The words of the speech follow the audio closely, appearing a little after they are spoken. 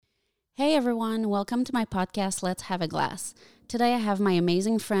Hey everyone, welcome to my podcast, Let's Have a Glass. Today I have my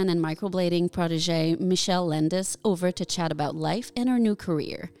amazing friend and microblading protege, Michelle Landis, over to chat about life and her new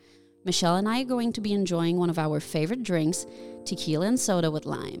career. Michelle and I are going to be enjoying one of our favorite drinks, tequila and soda with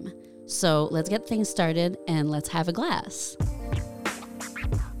lime. So let's get things started and let's have a glass.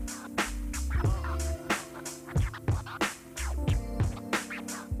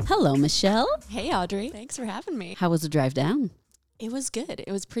 Hello, Michelle. Hey, Audrey. Thanks for having me. How was the drive down? It was good.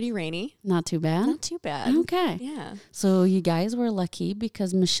 It was pretty rainy. Not too bad? Not too bad. Okay. Yeah. So you guys were lucky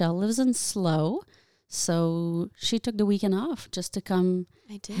because Michelle lives in Slow. So she took the weekend off just to come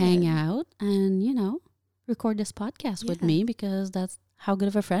I did. hang out and, record this podcast with Yeah. me because that's how good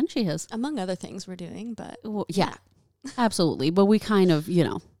of a friend she is. Among other things we're doing, but Well, yeah, absolutely. But we kind of,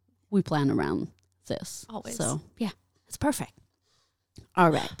 we plan around this. Always. So, yeah, it's perfect. All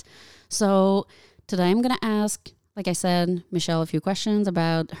right. So today I'm going to ask, like I said, Michelle a few questions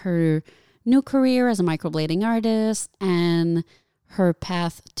about her new career as a microblading artist and her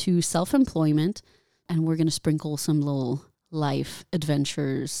path to self-employment. And we're going to sprinkle some little life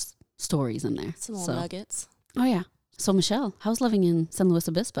adventures stories in there. some little nuggets. Oh, yeah. So, Michelle, how's living in San Luis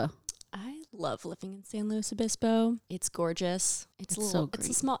Obispo? I love living in San Luis Obispo. It's gorgeous. It's It's so It's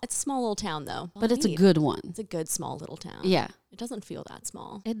a great. small little town though. But it's a good one. It's a good small little town. Yeah. It doesn't feel that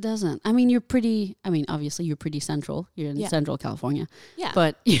small. It doesn't. I mean, obviously you're pretty central. You're in Yeah. Central California. Yeah.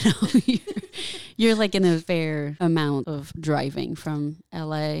 But, you're like in a fair amount of driving from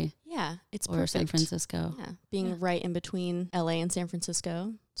LA Yeah. It's or perfect. San Francisco. Yeah. Being right in between LA and San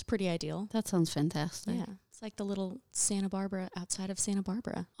Francisco. It's pretty ideal. That sounds fantastic. Yeah. It's like the little Santa Barbara outside of Santa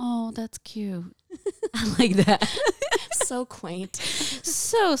Barbara. Oh, that's cute. I like that. So quaint.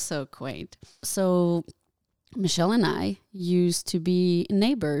 So quaint. So Michelle and I used to be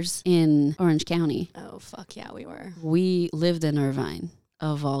neighbors in Orange County. Oh, fuck yeah, we were. We lived in Irvine,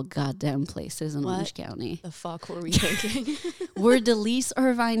 of all goddamn places in What? Orange County. The fuck were we thinking? We're the least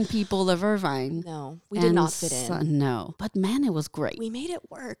Irvine people of Irvine. No, we did not fit in. No. But man, it was great. We made it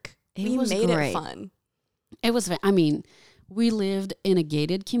work. It we was made great. it fun. It was, we lived in a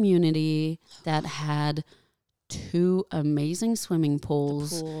gated community that had 2 amazing swimming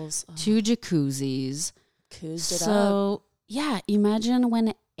pools, Pools. 2 jacuzzis. Coozed it up. So, yeah, imagine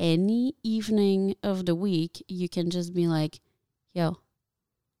when any evening of the week you can just be like, yo,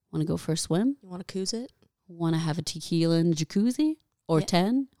 want to go for a swim? You want to cooze it? Want to have a tequila in the jacuzzi? Or Yeah.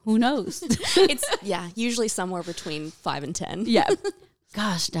 10? Who knows? It's, usually somewhere between 5 and 10. Yeah.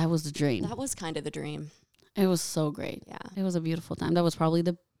 Gosh, that was the dream. That was kind of the dream. It was so great. Yeah. It was a beautiful time. That was probably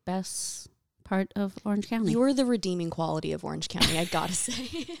the best part of Orange County. You were the redeeming quality of Orange County, I gotta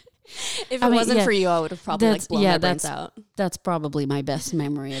say. If I it mean, wasn't yeah, for you, I would have probably blown my brains that's out. That's probably my best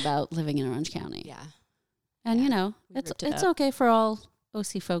memory about living in Orange County. Yeah. And we it's ripped it it's up. okay for all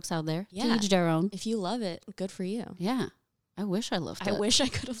OC folks out there. Yeah. To each their own. If you love it, good for you. Yeah. I wish I loved I it. wish I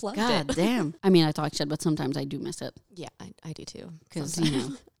could have loved God it. damn. I mean, I talk shit, but sometimes I do miss it Yeah, I do too. because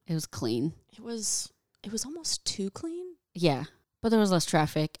Sometimes. it was clean. It was almost too clean. Yeah, but there was less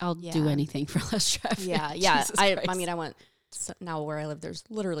traffic. I'll do Yeah. anything for less traffic. Yeah. Jesus I Christ. mean, I went now where I live. There's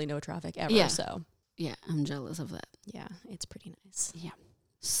literally no traffic ever. Yeah. So Yeah, I'm jealous of that. yeah, it's pretty nice.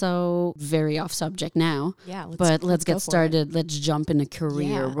 So very off subject now, Yeah, but let's go get for it. started. Let's jump in a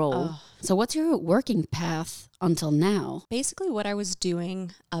career Yeah. role. Oh. So what's your working path until now? Basically, what I was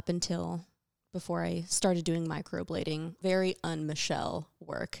doing up until before I started doing microblading, very un-Michelle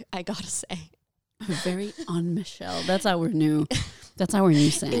work, I gotta say. Very on Michelle. That's our new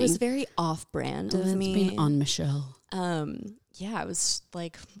saying. It was very off-brand of It's me. been on Michelle. Yeah, I was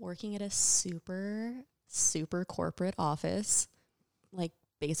like working at a super corporate office, like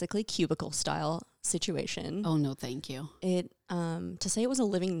basically cubicle style situation. Oh no, thank you. It to say it was a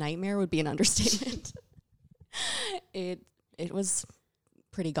living nightmare would be an understatement. it was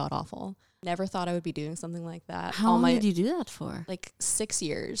pretty god awful. Never thought I would be doing something like that. How long did you do that for? Like 6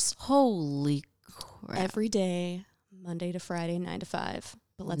 years. Holy crap. Every day, Monday to Friday, 9 to 5.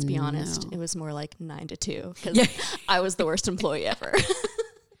 But let's be honest, No. it was more like 9 to 2 because Yeah. I was the worst employee ever.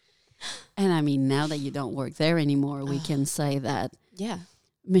 And I mean, now that you don't work there anymore, we can say that Yeah.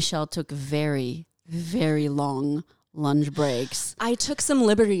 Michelle took very, very long lunch breaks. I took some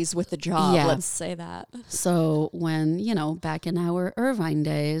liberties with the job, Yeah. let's say that. So when, back in our Irvine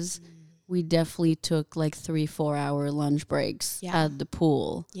days, we definitely took like 3-4 hour lunch breaks Yeah. at the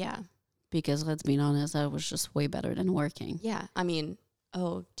pool Yeah. because let's be honest, that was just way better than working. Yeah. I mean,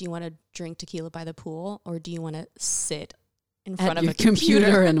 do you want to drink tequila by the pool or do you want to sit in front At of your a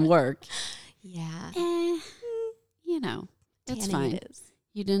computer and work. Yeah. It's Tanning fine. it is.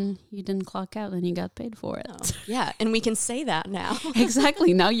 You didn't clock out and you got paid for it. Oh, yeah, and we can say that now.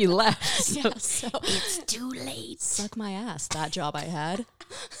 Exactly. Now you left. So Yeah, so it's too late. suck my ass, that job I had.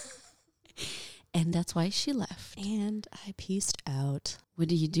 And that's why she left. And I pieced out. What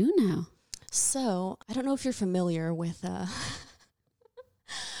do you do now? So I don't know if you're familiar with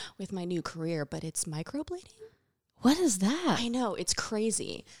with my new career, but it's microblading. What is that? I know, it's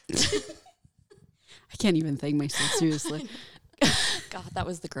crazy. I can't even take myself seriously. God, that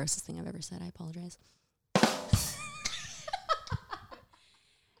was the grossest thing I've ever said. I apologize.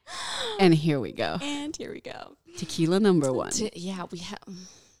 And here we go. And here we go. Tequila number 1. Yeah, we have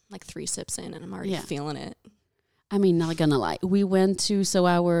like 3 sips in and I'm already Yeah. feeling it. I mean, not gonna lie. We went to, so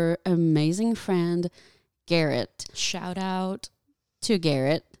our amazing friend, Garrett, Shout out. to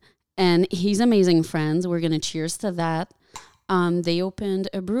Garrett, and he's amazing friends. We're gonna cheers to that. They opened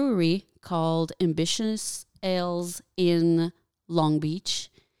a brewery called Ambitious Ales in Long Beach,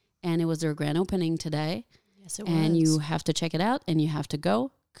 and it was their grand opening today. Yes, it And was. you have to check it out, and you have to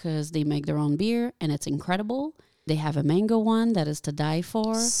go because they make their own beer, and it's incredible. They have a mango one that is to die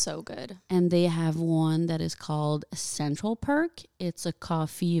for. So good. And they have one that is called Central Perk. It's a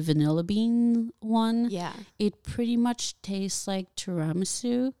coffee vanilla bean one. Yeah. It pretty much tastes like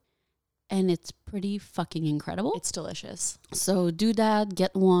tiramisu, and it's pretty fucking incredible. It's delicious. So do that,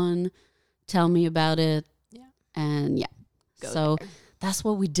 get one, tell me about it. Yeah. And yeah. Go So there. that's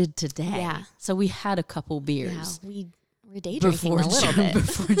what we did today. Yeah. So we had a couple Yeah, beers we're day drinking a little bit.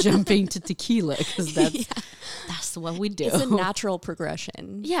 before jumping to tequila, because that's Yeah. that's what we do. It's a natural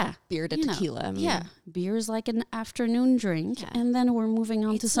progression. Yeah. Beer to You know, tequila. I mean, Yeah. Beer is like an afternoon drink. Yeah. And then we're moving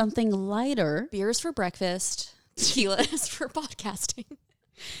on to It's- something lighter. Beer is for breakfast. Tequila is for podcasting.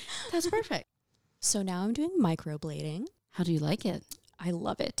 That's perfect. So now I'm doing microblading. How do you like it? I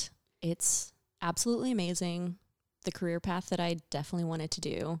love it. It's absolutely amazing. The career path that I definitely wanted to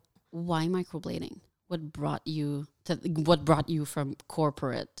do. Why microblading? What brought you from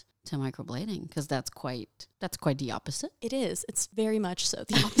corporate to microblading? Because that's quite the opposite. It is. It's very much so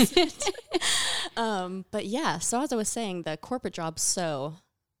the opposite. But yeah, so as I was saying, the corporate job's so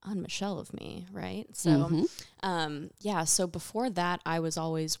on Michelle of me, right? So Mhm. yeah, so before that I was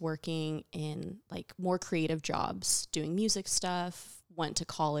always working in like more creative jobs, doing music stuff, went to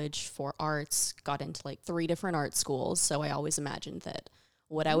college for arts, got into like 3 different art schools. So I always imagined that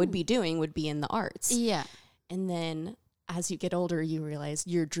what I would be doing would be in the arts. Yeah. And then as you get older, you realize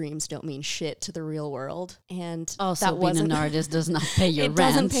your dreams don't mean shit to the real world. And Also, that being wasn't an artist does not pay your it rent.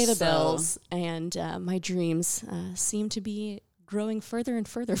 doesn't pay the so- bills. And my dreams seem to be growing further and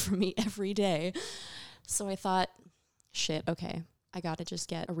further for me every day. So I thought, shit, okay, I got to just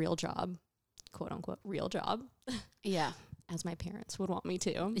get a real job, quote unquote, real job, Yeah. as my parents would want me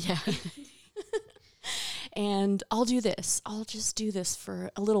to. Yeah. And I'll do this. I'll just do this for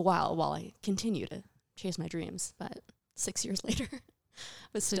a little while I continue to chase my dreams. But 6 years later, I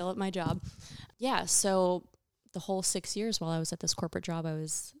was still at my job. Yeah, so the whole 6 years while I was at this corporate job, I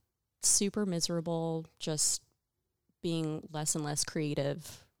was super miserable, just being less and less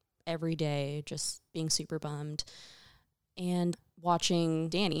creative every day, just being super bummed. And watching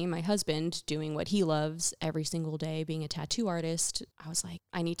Danny, my husband, doing what he loves every single day, being a tattoo artist, I was like,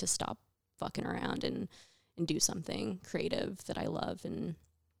 I need to stop fucking around and do something creative that I love and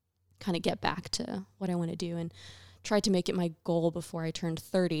kind of get back to what I want to do. And tried to make it my goal before I turned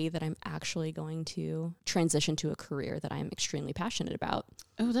 30 that I'm actually going to transition to a career that I'm extremely passionate about.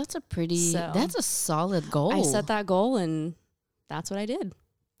 Oh, that's So- that's a solid goal. I set that goal and that's what I did.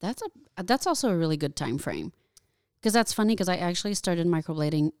 That's also a really good time frame. Because that's funny, because I actually started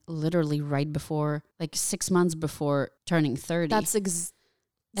microblading literally right before, like 6 months before turning 30. That's And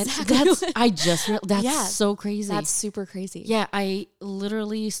exactly that's what- I just that's Yeah, so crazy. That's super crazy. Yeah, I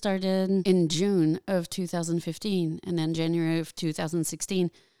literally started in June of 2015, and then January of 2016,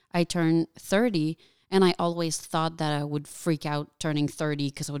 I turned 30, and I always thought that I would freak out turning 30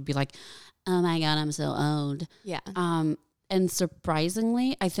 because I would be like, oh my God, I'm so old. Yeah. And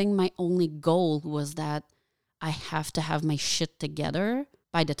surprisingly, I think my only goal was that I have to have my shit together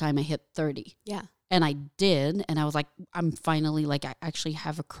by the time I hit 30. Yeah. And I did. And I was like, I'm finally like, I actually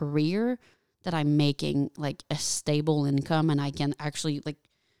have a career that I'm making like a stable income, and I can actually like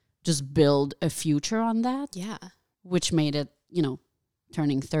just build a future on that, Yeah. which made it, you know,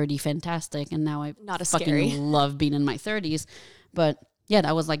 turning 30 fantastic. And now I Not as fucking scary. love being in my 30s. But yeah,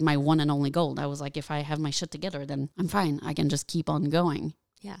 that was like my one and only goal. I was like, if I have my shit together, then I'm fine. I can just keep on going.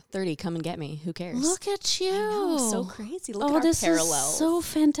 Yeah. 30, come and get me. Who cares? Look at you. I know, so crazy. Look at our this parallels. is so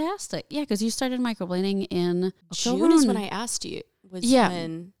fantastic. Yeah, because you started microblading in October. June is when I asked you. Was Yeah.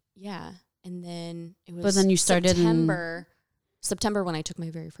 when, yeah. And then it was But then you started in- September September when I took my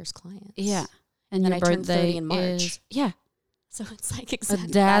very first client. Yeah. And then your I turned 30 birthday in March. is... Yeah. So it's like exactly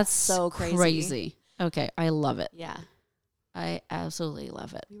That's so crazy. Okay, I love it. Yeah. I absolutely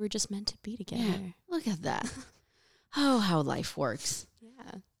love it. We were just meant to be together. Yeah. Look at that. Oh, how life works.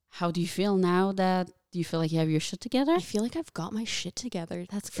 Yeah. How do you feel now that... Do you feel like you have your shit together? I feel like I've got my shit together.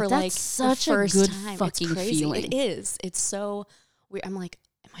 That's for that's like such the first a good time. fucking It's crazy. feeling. It is. It's so weird. I'm like,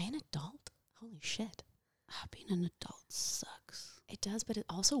 am I an adult? Holy shit. Oh, being an adult sucks. It does, but it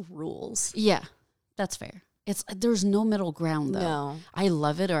also rules. Yeah, that's fair. There's no middle ground though. No. I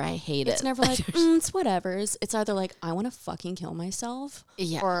love it or I hate it. It's never like, it's whatever's. It's either like, I want to fucking kill myself,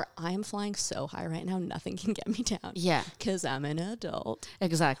 Yeah. or I am flying so high right now, nothing can get me down. Yeah, Because I'm an adult.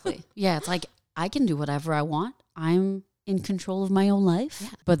 exactly. Yeah, it's like I can do whatever I want. I'm in control of my own life. Yeah.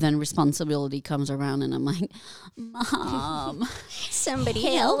 But then responsibility comes around and I'm like, Mom,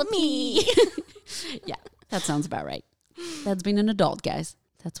 Somebody help me. Yeah, that sounds about right. That's being an adult, guys.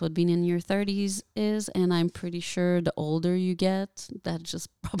 That's what being in your 30s is. And I'm pretty sure the older you get, that just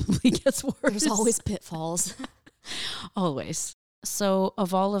probably gets worse. There's always pitfalls. Always. So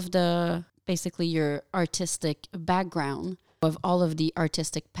of all of the, basically your artistic background, of all of the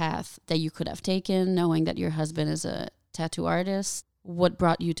artistic path that you could have taken, knowing that your husband is a tattoo artist, what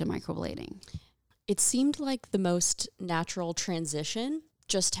brought you to microblading? It seemed like the most natural transition,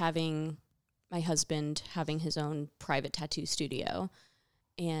 just having my husband having his own private tattoo studio.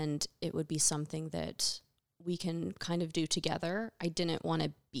 And it would be something that we can kind of do together. I didn't want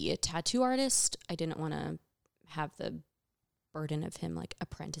to be a tattoo artist. I didn't want to have the burden of him like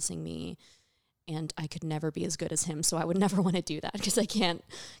apprenticing me. And I could never be as good as him, so I would never want to do that because I can't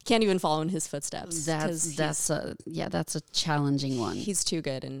even follow in his footsteps. That's a challenging one. He's too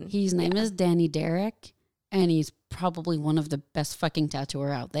good, and His name is Danny Derrick, and he's probably one of the best fucking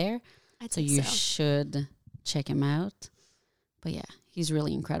tattooer out there. I'd So say you should check him out. But yeah, he's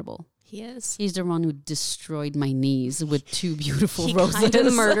really incredible. He is. He's the one who destroyed my knees with 2 beautiful He roses. kind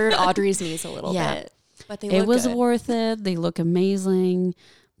of murdered Audrey's knees a little Yeah. bit, but they It look was good. worth it. They look amazing.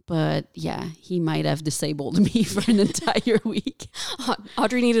 But yeah, he might have disabled me for an entire week.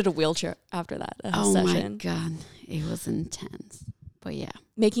 Audrey needed a wheelchair after that session. My God. It was intense. But yeah.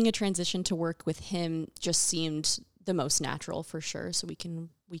 Making a transition to work with him just seemed the most natural for sure. So we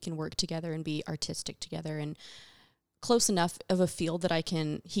can work together and be artistic together and close enough of a field that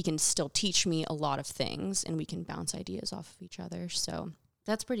he can still teach me a lot of things and we can bounce ideas off of each other. So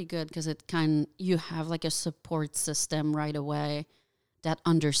that's pretty good because you have like a support system right away that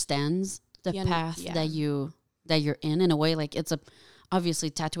understands the path that you're in a way. Like obviously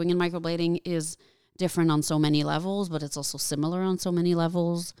tattooing and microblading is different on so many levels, but it's also similar on so many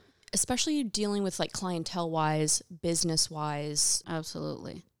levels. Especially dealing with like clientele wise, business wise.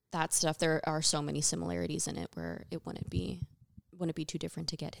 Absolutely. That stuff, there are so many similarities in it where it wouldn't be too different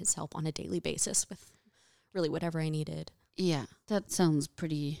to get his help on a daily basis with really whatever I needed. Yeah, that sounds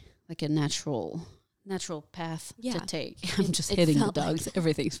pretty like a natural path to take. I'm just hitting the dogs. Like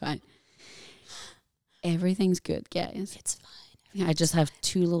everything's fine. Everything's good, guys. It's fine. I just have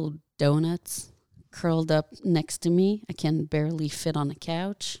 2 little donuts curled up next to me. I can barely fit on a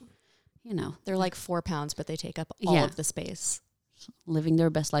couch. You know, they're like 4 pounds, but they take up all of the space. Living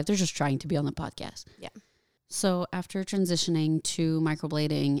their best life. They're just trying to be on the podcast. Yeah. So after transitioning to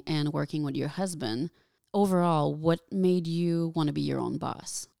microblading and working with your husband, overall, what made you want to be your own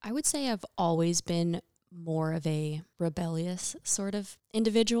boss? I would say I've always been more of a rebellious sort of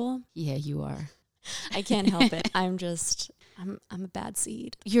individual. Yeah, you are. I can't help it. I'm a bad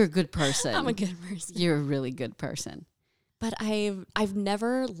seed. You're a good person. I'm a good person. You're a really good person. But I've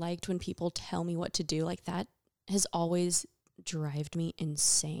never liked when people tell me what to do. Like that has always driven me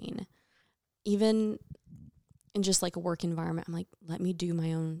insane. Even in just like a work environment, I'm like, let me do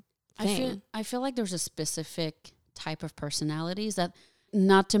my own thing. I feel like there's a specific type of personalities that,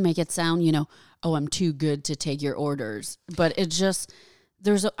 not to make it sound, oh, I'm too good to take your orders, but it just,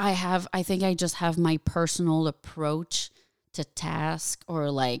 I think I just have my personal approach to task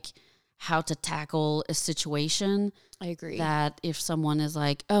or like how to tackle a situation. I agree. That if someone is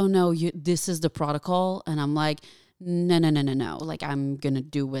like, oh no, this is the protocol, and I'm like, no. Like I'm going to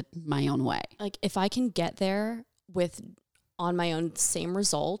do it my own way. Like if I can get there on my own same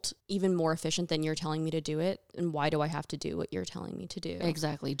result, even more efficient than you're telling me to do it, and why do I have to do what you're telling me to do?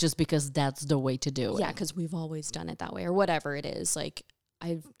 Exactly. Just because that's the way to do it. Yeah, because we've always done it that way or whatever it is. Like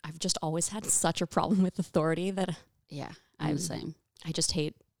I've just always had such a problem with authority that I'm the same.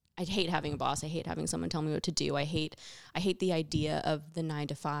 I hate having a boss. I hate having someone tell me what to do. I hate the idea of the 9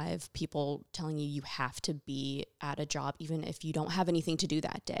 to 5 people telling you have to be at a job, even if you don't have anything to do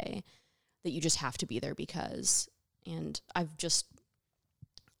that day, that you just have to be there because And I've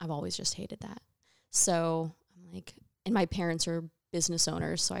always just hated that. So I'm like, and my parents are business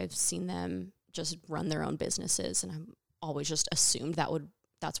owners, so I've seen them just run their own businesses, and I'm always just assumed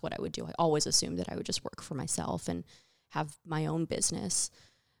that's what I would do. I always assumed that I would just work for myself and have my own business.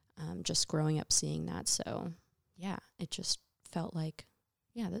 Just growing up seeing that. So yeah, it just felt like,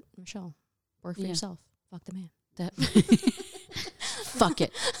 yeah, that Michelle, work for yourself. Fuck the man. That fuck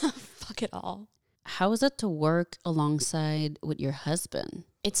it. Fuck it all. How is it to work alongside with your husband?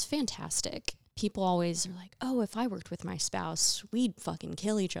 It's fantastic. People always are like, oh, if I worked with my spouse, we'd fucking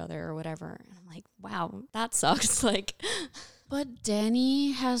kill each other or whatever. And I'm like, wow, that sucks. Like, but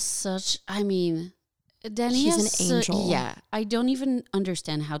Danny has such, I mean, Danny He's has an angel. Yeah, I don't even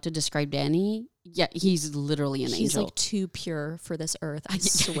understand how to describe Danny. Yeah, he's literally an he's angel. like too pure for this earth, I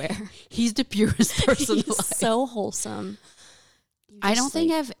swear. He's the purest person He's alive. so wholesome. I don't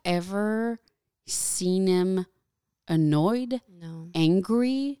think I've ever seen him annoyed, No.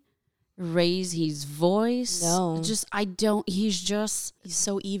 angry, raise his voice. No. He's just, He's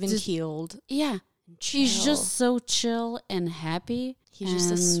so even-keeled. yeah. He's Chill. just so chill and happy. He's just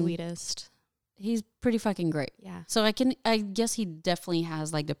the and sweetest. He's pretty fucking great. Yeah. So I guess he definitely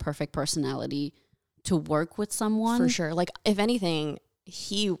has like the perfect personality to work with someone. For sure. Like, if anything,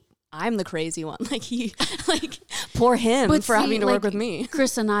 I'm the crazy one. Like, poor him But for see, having to like, work with me.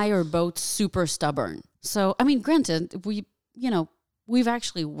 Chris and I are both super stubborn. So, I mean, granted, we've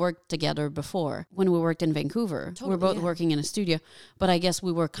actually worked together before when we worked in Vancouver. Totally, we're both yeah. working in a studio, but I guess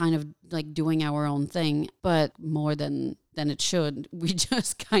we were kind of like doing our own thing, but more than it should. We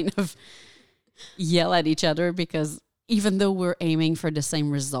just kind of yell at each other because even though we're aiming for the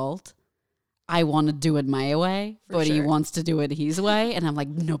same result, I want to do it my way, but he sure. wants to do it his way. And I'm like,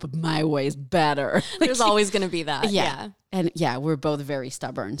 no, but my way is better. There's always going to be that. Yeah. And yeah, we're both very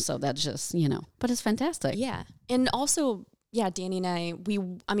stubborn. So that's just, but it's fantastic. Yeah. And also, yeah, Danny and I, we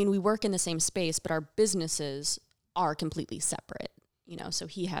work in the same space, but our businesses are completely separate. So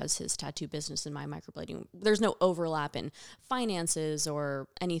he has his tattoo business and my microblading. There's no overlap in finances or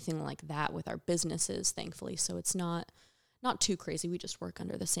anything like that with our businesses, thankfully. So it's not too crazy. We just work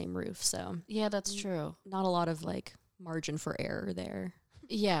under the same roof. So Yeah, that's true. not a lot of like margin for error there.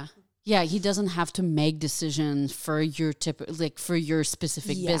 Yeah. Yeah, he doesn't have to make decisions for your for your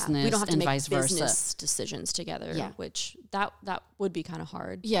specific business we don't have to and make vice business versa. decisions together, Yeah. which that would be kind of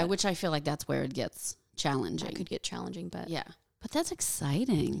hard. Yeah, but which I feel like that's where it gets challenging. that could get challenging, but Yeah. But that's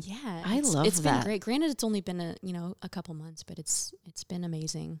exciting. yeah, I love it's that. been great. Granted, it's only been a couple months, but it's been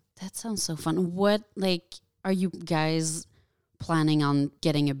amazing. That sounds so fun. What, are you guys planning on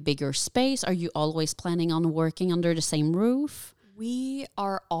getting a bigger space? Are you always planning on working under the same roof? We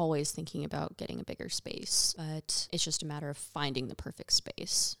are always thinking about getting a bigger space, but it's just a matter of finding the perfect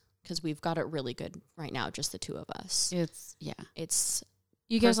space because we've got it really good right now, just the two of us. It's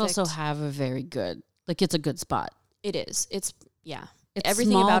You guys also perfect. have a very good, it's a good spot. It is. It's It's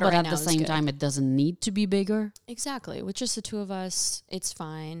everything small, about it but right at now the is same good. time, it doesn't need to be bigger. Exactly. With just the two of us, it's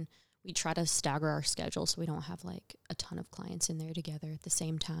fine. We try to stagger our schedule so we don't have like a ton of clients in there together at the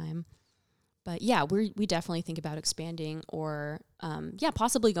same time. But yeah, we definitely think about expanding or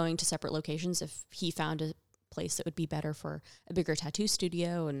possibly going to separate locations if he found a place that would be better for a bigger tattoo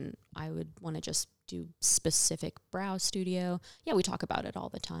studio and I would want to just do specific brow studio. Yeah, we talk about it all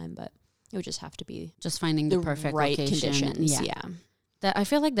the time, but it would just have to be Just finding the perfect right location. conditions. Yeah. Yeah. That I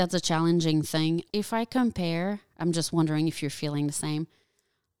feel like that's a challenging thing. If I compare, I'm just wondering if you're feeling the same.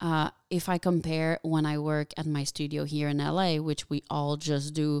 If I compare when I work at my studio here in LA, which we all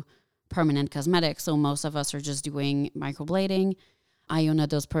just do permanent cosmetics, so most of us are just doing microblading. Iona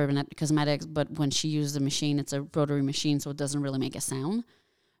does permanent cosmetics, but when she uses the machine, it's a rotary machine, so it doesn't really make a sound.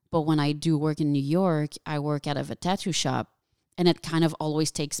 But when I do work in New York, I work out of a tattoo shop, and it kind of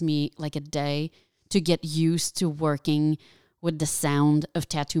always takes me like a day to get used to working with the sound of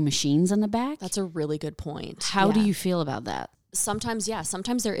tattoo machines in the back. That's a really good point. How do Yeah. you feel about that? Sometimes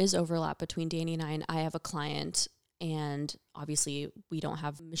there is overlap between Danny and I. And I have a client, and obviously we don't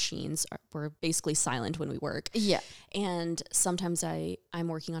have machines. We're basically silent when we work. Yeah. And sometimes I'm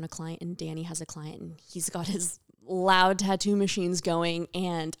working on a client, and Danny has a client, and he's got his loud tattoo machines going,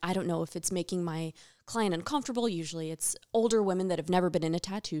 and I don't know if it's making my client uncomfortable. Usually it's older women that have never been in a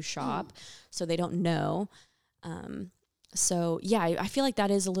tattoo shop, so they don't know. So yeah, I feel like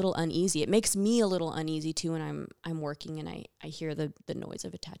that is a little uneasy. It makes me a little uneasy too when I'm working and I hear the noise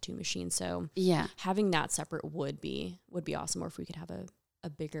of a tattoo machine. So Yeah. having that separate would be awesome. Or if we could have a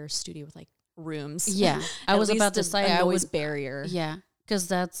bigger studio with like rooms. Yeah. I At was about to least say a I noise would barrier. Yeah, because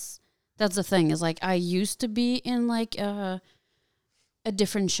that's the thing is I used to be in a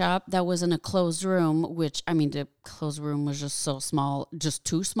different shop that was in a closed room, which, I mean, the closed room was just so small, just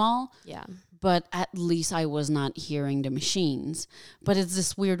too small. Yeah. But at least I was not hearing the machines. But it's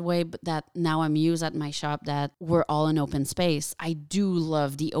this weird way that now I'm used at my shop that we're all in open space. I do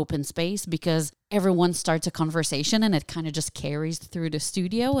love the open space because everyone starts a conversation and it kind of just carries through the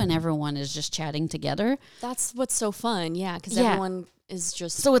studio and everyone is just chatting together. That's what's so fun. Yeah. Because Yeah. everyone is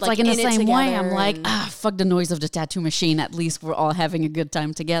just So it's like in the same way, I'm like, and- fuck the noise of the tattoo machine. At least we're all having a good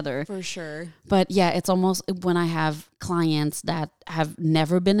time together. for sure. But yeah, it's almost when I have clients that have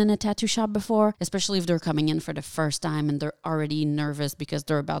never been in a tattoo shop before, especially if they're coming in for the first time and they're already nervous because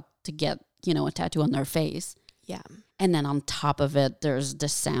they're about to get, a tattoo on their face. Yeah. And then on top of it, there's the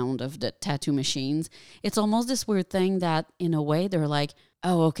sound of the tattoo machines. It's almost this weird thing that in a way they're like,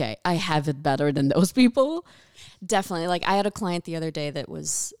 oh, okay, I have it better than those people. Definitely. Like I had a client the other day that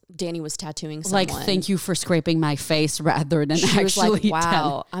Danny was tattooing someone. Like, thank you for scraping my face rather than She actually. was like,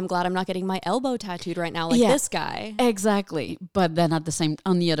 wow, I'm glad I'm not getting my elbow tattooed right now like this guy. Exactly. But then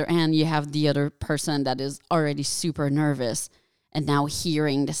on the other end, you have the other person that is already super nervous. And now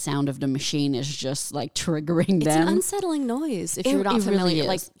hearing the sound of the machine is just like triggering It's them. an unsettling noise if It- you're not it really familiar. is.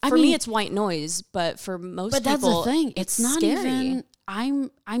 Like I for mean- me, it's white noise, but for most But that's people, the thing. It's not scary. even.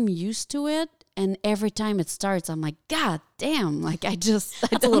 I'm used to it, and every time it starts, I'm like, God damn! Like I It's a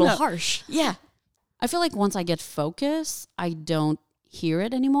don't little know. harsh. Yeah, I feel like once I get focused, I don't hear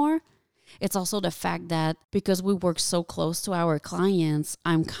it anymore. It's also the fact that because we work so close to our clients,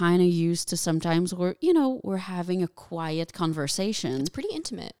 I'm kind of used to sometimes we're having a quiet conversation. It's pretty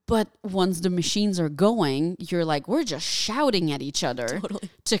intimate. But once the machines are going, you're like, we're just shouting at each other Totally.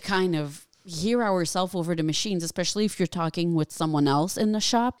 to kind of hear ourselves over the machines, especially if you're talking with someone else in the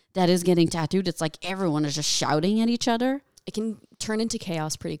shop that is getting tattooed. It's like everyone is just shouting at each other. It can turn into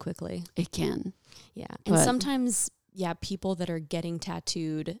chaos pretty quickly. It can. Yeah. And But- sometimes, people that are getting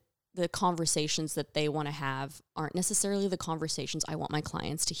tattooed, the conversations that they want to have aren't necessarily the conversations I want my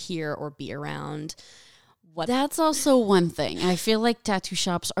clients to hear or be around. That's also one thing. I feel like tattoo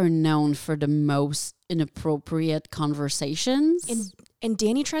shops are known for the most inappropriate conversations. And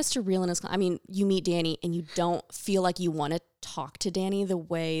Danny tries to reel in his. I mean, you meet Danny and you don't feel like you want to talk to Danny the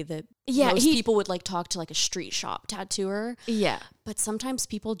way that most people would like talk to like a street shop tattooer. Yeah. But sometimes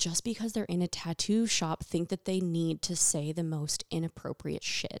people, just because they're in a tattoo shop, think that they need to say the most inappropriate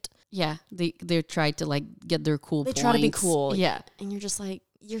shit. Yeah. They try to like get their cool They points. try to be cool. Yeah. And you're just like,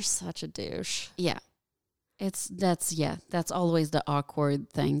 you're such a douche. Yeah. That's always the awkward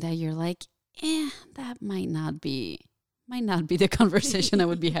thing that you're like, that might not be the conversation I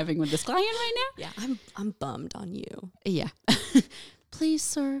would be having with this client right now. Yeah, I'm bummed on you. Yeah. Please,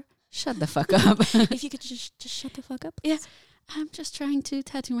 sir, shut the fuck up. If you could just shut the fuck up, please. Yeah. I'm just trying to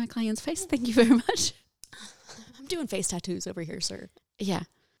tattoo my client's face. Thank you very much. I'm doing face tattoos over here, sir. Yeah.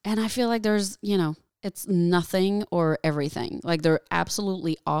 And I feel like there's, it's nothing or everything. Like they're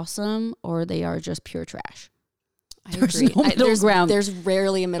absolutely awesome or they are just pure trash. I There's agree. no middle ground. There's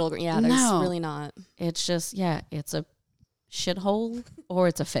rarely a middle ground. Yeah, there's No. really not. It's just, it's a shithole or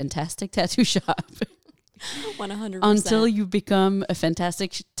it's a fantastic tattoo shop. 100%. Until you become a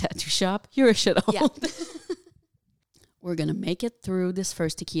fantastic tattoo shop, you're a shithole. Yeah. We're going to make it through this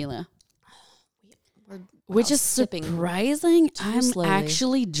first tequila. Which Which is surprising. I'm slowly.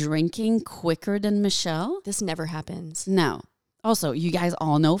 actually drinking quicker than Michelle. This never happens. No. Also, you guys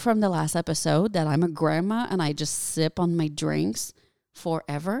all know from the last episode that I'm a grandma and I just sip on my drinks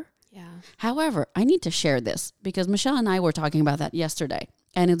forever. Yeah. However, I need to share this because Michelle and I were talking about that yesterday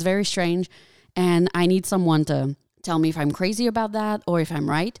and it's very strange and I need someone to tell me if I'm crazy about that or if I'm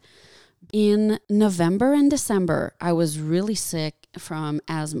right. In November and December, I was really sick from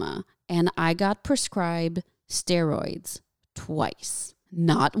asthma and I got prescribed steroids twice,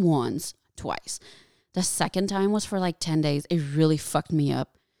 not once, twice. The second time was for like 10 days. It really fucked me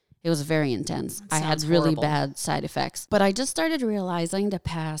up. It was very intense. I had sounds really horrible. bad side effects. But I just started realizing the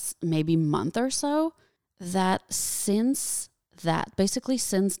past maybe month or so that basically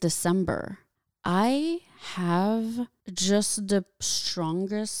since December, I have just the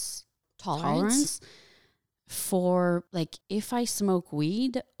strongest tolerance for like if I smoke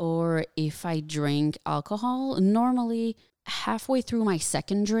weed or if I drink alcohol. Normally, halfway through my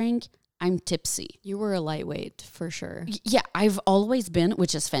second drink, I'm tipsy. You were a lightweight for sure. Yeah, I've always been,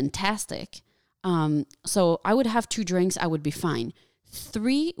 which is fantastic. So I would have 2 drinks, I would be fine.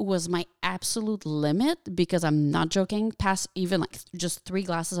 3 was my absolute limit because I'm not joking. Past even like just 3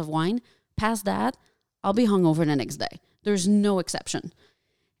 glasses of wine, past that, I'll be hungover the next day. There's no exception.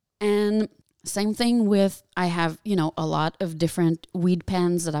 And same thing with, I have, a lot of different weed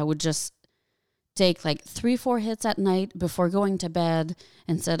pens that I would just take like 3-4 hits at night before going to bed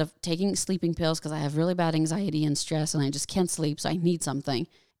instead of taking sleeping pills because I have really bad anxiety and stress and I just can't sleep, so I need something.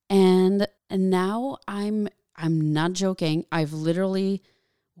 And now I'm not joking. I've literally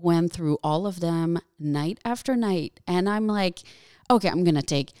went through all of them night after night, and I'm like, okay, I'm going to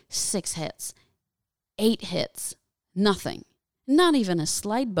take 6 hits, 8 hits, nothing. Not even a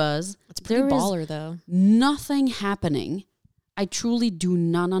slight buzz. It's pretty baller, though. Nothing happening. I truly do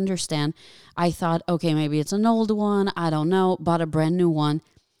not understand. I thought, okay, maybe it's an old one. I don't know. Bought a brand new one.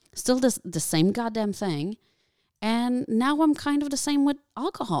 Still the same goddamn thing. And now I'm kind of the same with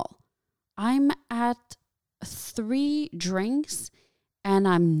alcohol. I'm at 3 drinks and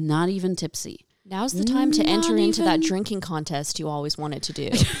I'm not even tipsy. Now's the time to enter into that drinking contest you always wanted to do.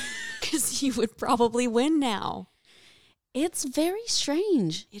 Because you would probably win now. It's very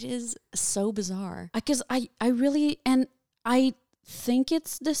strange. It is so bizarre. Because I really, and I think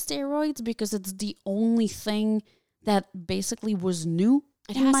it's the steroids because it's the only thing that basically was new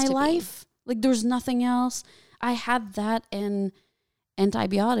in my life. Like there's nothing else. I had that and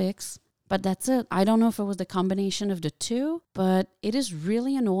antibiotics, but that's it. I don't know if it was the combination of the two, but it is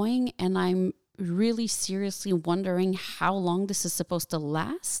really annoying. And I'm really seriously wondering how long this is supposed to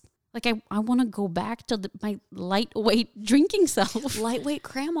last. Like, I want to go back to my lightweight drinking self. Lightweight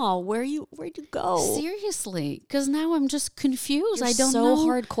grandma, where'd you go? Seriously, because now I'm just confused. You're I don't so know.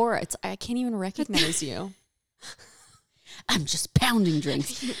 Hardcore. I can't even recognize you. I'm just pounding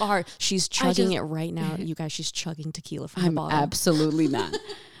drinks. You are. She's chugging it right now. You guys, she's chugging tequila from the bottle. Absolutely not.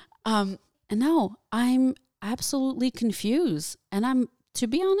 And no, I'm absolutely confused. And I'm, to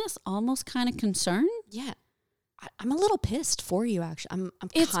be honest, almost kind of concerned. Yeah. I'm a little pissed for you, actually. I'm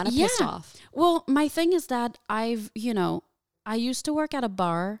kind of pissed off. Well, my thing is that I used to work at a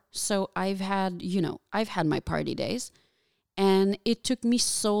bar, so I've had my party days, and it took me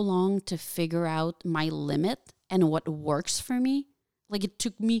so long to figure out my limit and what works for me. Like, it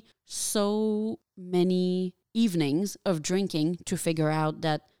took me so many evenings of drinking to figure out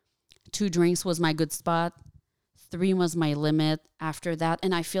that 2 drinks was my good spot. 3 was my limit after that.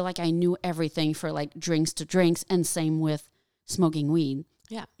 And I feel like I knew everything for like drinks to drinks, and same with smoking weed.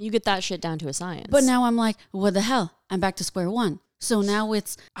 Yeah. You get that shit down to a science. But now I'm like, what the hell? I'm back to square one. So now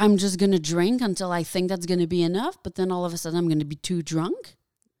I'm just going to drink until I think that's going to be enough. But then all of a sudden I'm going to be too drunk,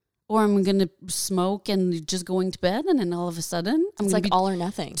 or I'm going to smoke and just going to bed. And then all of a sudden it's like all or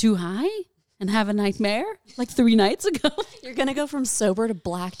nothing. Too high and have a nightmare like 3 nights ago. You're going to go from sober to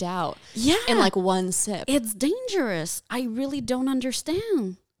blacked out. Yeah. In like 1 sip. It's dangerous. I really don't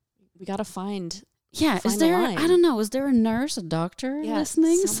understand. We got to find. Yeah. Is there, I don't know, is there a nurse, a doctor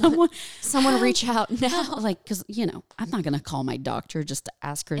listening? Someone reach out now. Like, because, I'm not going to call my doctor just to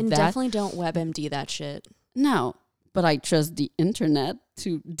ask her and that. Definitely don't WebMD that shit. No. But I trust the internet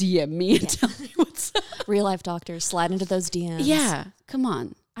to DM me and tell me what's up. Real life doctors, slide into those DMs. Yeah. Come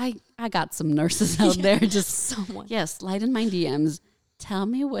on. I got some nurses out there. Just someone. Yes, slide in my DMs. Tell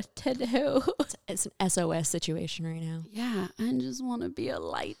me what to do. It's an SOS situation right now. Yeah, I just want to be a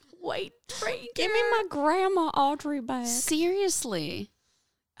lightweight drinker. Give me my grandma Audrey back. Seriously.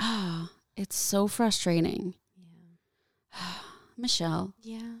 It's so frustrating. Yeah. Michelle.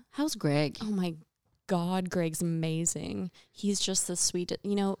 Yeah. How's Greg? Oh my God, Greg's amazing. He's just the sweetest.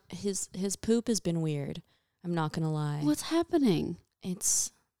 His poop has been weird. I'm not going to lie. What's happening?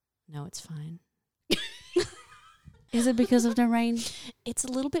 No, it's fine. Is it because of the rain? It's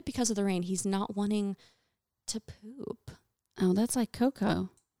a little bit because of the rain. He's not wanting to poop. Oh, that's like Coco.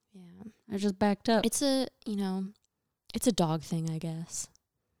 Yeah. I just backed up. It's a dog thing, I guess.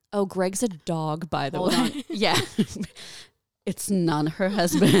 Oh, Greg's a dog, by the way. On. Yeah. It's not her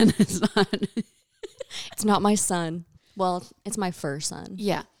husband. It's not my son. Well, it's my first son.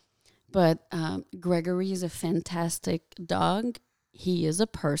 Yeah. But Gregory is a fantastic dog. He is a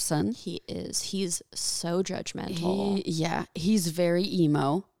person. He is. He's so judgmental. He's very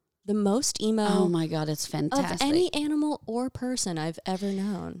emo. The most emo. Oh my God, it's fantastic. Of any animal or person I've ever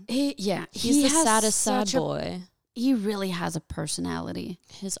known. He's the saddest sad boy. He really has a personality.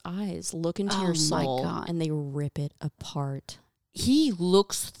 His eyes look into your soul and they rip it apart. He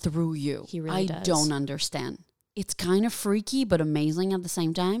looks through you. He really does. I don't understand. It's kind of freaky but amazing at the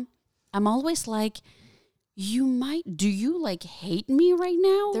same time. I'm always like, do you like hate me right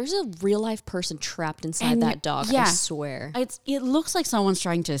now? There's a real life person trapped inside that dog, I swear. It looks like someone's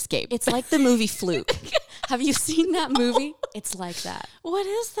trying to escape. It's like the movie Fluke. Have you seen that movie? It's like that. What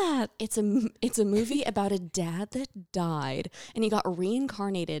is that? It's a movie about a dad that died and he got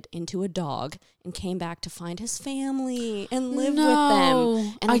reincarnated into a dog and came back to find his family and live with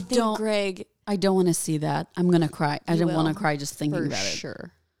them. And I think Greg... I don't want to see that. I'm going to cry. I don't want to cry just thinking about it.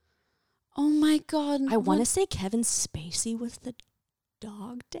 Sure. Oh my God. I want to say Kevin Spacey was the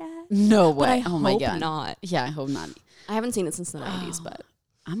dog dad. No But way. I Oh my hope God. not. Yeah, I hope not. I haven't seen it since the 90s, but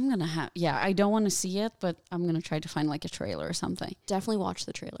I'm going to have, yeah, I don't want to see it, but I'm going to try to find like a trailer or something. definitely watch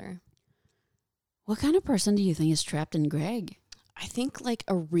the trailer. What kind of person do you think is trapped in Greg? I think like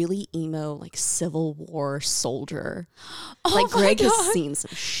a really emo, like Civil War soldier. Oh Like my Greg has God. seen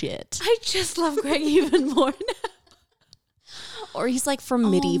some shit. I just love Greg even more now. Or he's like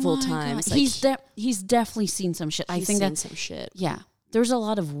from medieval Oh my times. God. Like, He's definitely seen some shit. I he's think seen that's, some shit. yeah, there's a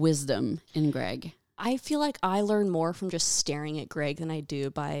lot of wisdom in Greg. I feel like I learn more from just staring at Greg than I do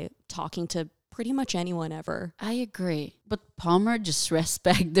by talking to pretty much anyone ever. I agree. But Palmer just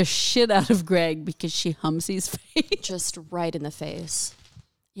respect the shit out of Greg because she hums his face. Just right in the face.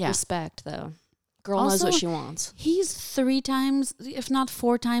 Yeah. Respect, though. Girl knows what Also, she wants. He's 3 times, if not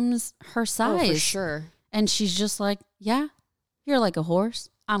 4 times her size. Oh, for sure. And she's just like, yeah, you're like a horse.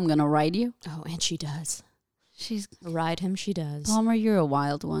 I'm going to ride you. Oh, and she does. She's, Ride him, she does. Palmer, you're a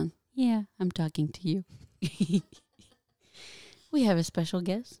wild one. Yeah, I'm talking to you. We have a special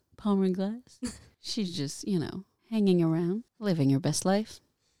guest, Palmer Glass. She's just, hanging around, living her best life.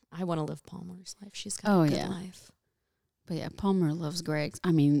 I want to live Palmer's life. She's got Oh, a good yeah. life. But yeah, Palmer loves Greg.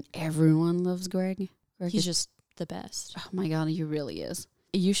 I mean, everyone loves Greg. Greg He's is, just the best. oh my God, he really is.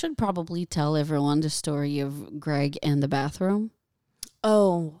 You should probably tell everyone the story of Greg and the bathroom.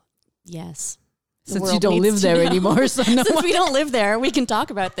 Oh, yes. The Since you world don't needs live to there know. anymore. So no Since one- we don't live there, we can talk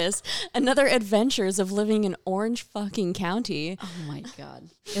about this. Another adventures of living in Orange fucking County. Oh my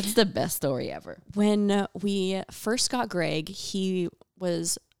God. It's the best story ever. When we first got Greg, he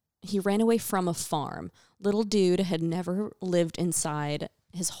ran away from a farm. Little dude had never lived inside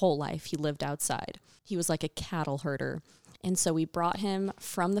his whole life. He lived outside. He was like a cattle herder. And so we brought him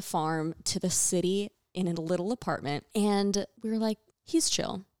from the farm to the city in a little apartment. And we were like, he's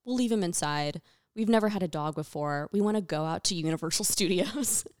chill. We'll leave him inside. We've never had a dog before. We want to go out to Universal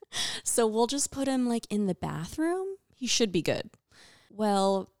Studios. So we'll just put him like in the bathroom. He should be good.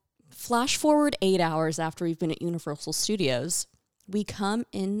 Well, flash forward 8 hours after we've been at Universal Studios. We come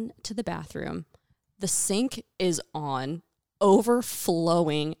into the bathroom. The sink is on,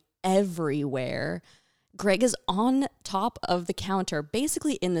 overflowing everywhere. Greg is on top of the counter,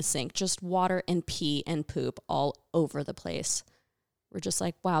 basically in the sink, just water and pee and poop all over the place. We're just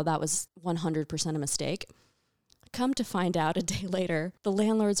like, wow, that was 100% a mistake. Come to find out a day later, the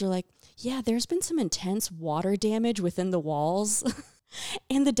landlords are like, yeah, there's been some intense water damage within the walls.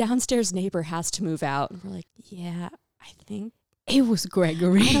 And the downstairs neighbor has to move out. And we're like, yeah, I think. It was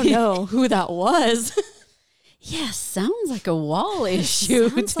Gregory. I don't know who that was. Yeah, sounds like a wall issue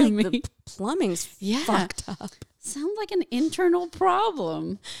Sounds to like me. the plumbing's Yeah. fucked up. Sounds like an internal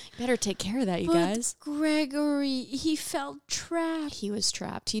problem. Better take care of that, you But guys. Gregory, he felt trapped. He was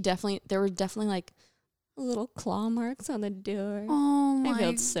trapped. There were definitely like little claw marks on the door. Oh my I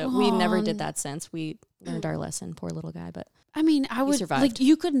felt so. God. We never did that since we learned our lesson. Poor little guy, but I mean, I would survived. like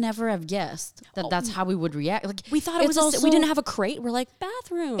you could never have guessed that that's how we would react. Like we thought it it's was. also, We didn't have a crate. We're like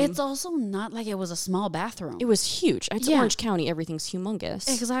bathroom. It's also not like it was a small bathroom. It was huge. It's Yeah. Orange County. Everything's humongous.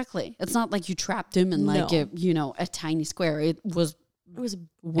 Exactly. It's not like you trapped him in like No. a tiny square. It was It was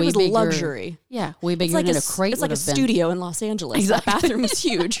way it was bigger. luxury. Yeah, way bigger It's like than a, a crate. It's like a would have been. studio in Los Angeles. Exactly. That bathroom is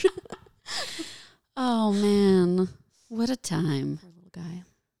huge. Oh man, what a time! Poor little guy.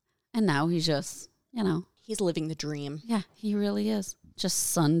 And now he's just, He's living the dream. yeah, he really is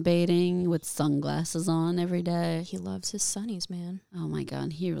just sunbathing with sunglasses on every day. He loves his sunnies, man. Oh my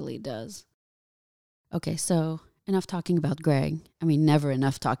God, he really does. Okay, so enough talking about Greg. I mean, never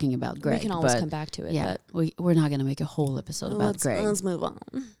enough talking about Greg. We can always but come back to it. yeah, we're not going to make a whole episode about Greg. Let's move on.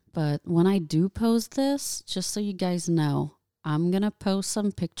 But when I do post this, just so you guys know, I'm going to post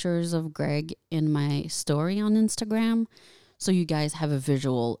some pictures of Greg in my story on Instagram so you guys have a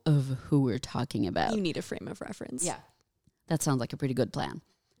visual of who we're talking about. You need a frame of reference. Yeah. That sounds like a pretty good plan.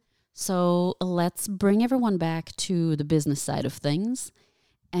 So let's bring everyone back to the business side of things.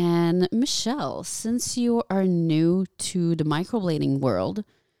 And Michelle, since you are new to the microblading world,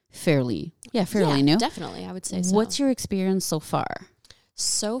 fairly new. Definitely, I would say so. What's your experience so far?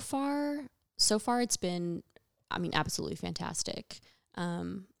 So far it's been, I mean, absolutely fantastic.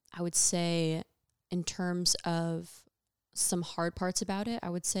 I would say in terms of some hard parts about it, I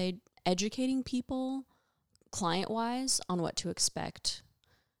would say educating people client-wise on what to expect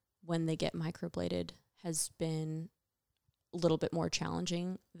when they get microbladed has been a little bit more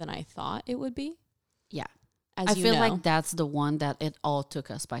challenging than I thought it would be. Yeah. As I you feel know. like that's the one that it all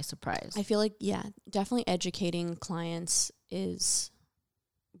took us by surprise. I feel like, yeah, definitely educating clients is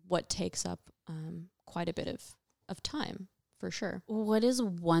what takes up quite a bit of time for sure. What is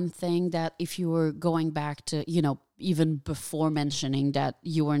one thing that if you were going back to, you know, even before mentioning that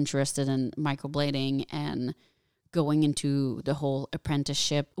you were interested in microblading and going into the whole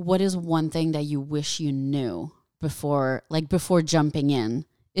apprenticeship, what is one thing that you wish you knew before jumping in?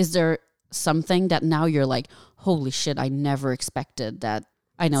 Is there something that now you're like, holy shit, I never expected that?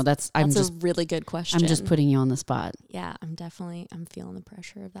 I know that's a really good question. I'm just putting you on the spot. Yeah, I'm feeling the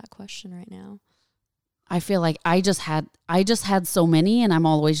pressure of that question right now. I feel like I just had so many, and I'm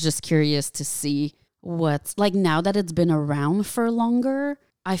always just curious to see what's like now that it's been around for longer.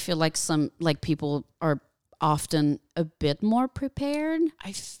 I feel like some like people are often a bit more prepared.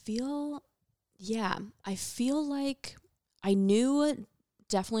 I feel like I knew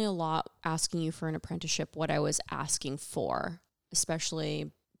definitely a lot asking you for an apprenticeship what I was asking for,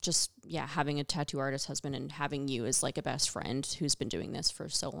 especially just, having a tattoo artist husband and having you as like a best friend who's been doing this for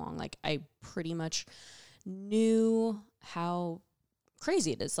so long. Like I pretty much knew how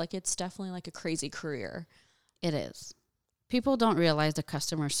crazy it is. Like it's definitely like a crazy career. It is. People don't realize the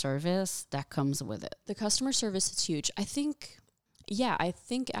customer service that comes with it. The customer service is huge. I think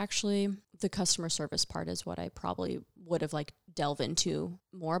actually the customer service part is what I probably would have like delve into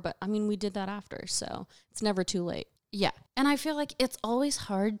more. But I mean, we did that after, so it's never too late. Yeah. And I feel like it's always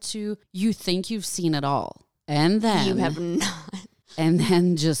hard you think you've seen it all. And then you have not. And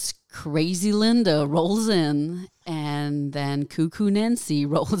then just crazy Linda rolls in, and then cuckoo Nancy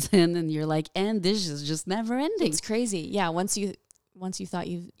rolls in, and you're like, and this is just never ending. It's crazy. Yeah. Once you thought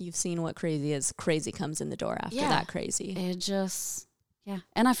you've seen what crazy is, crazy comes in the door after that crazy. It just,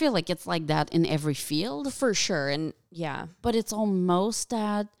 And I feel like it's like that in every field. For sure. And but it's almost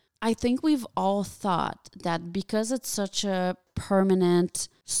that I think we've all thought that because it's such a permanent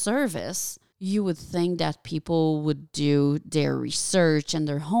service, you would think that people would do their research and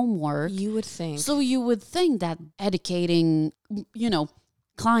their homework. You would think. So you would think that educating,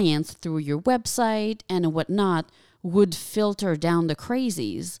 clients through your website and whatnot would filter down the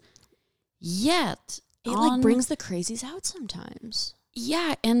crazies. Yet it brings the crazies out sometimes.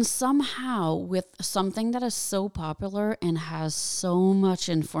 Yeah, and somehow with something that is so popular and has so much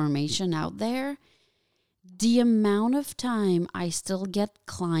information out there, the amount of time I still get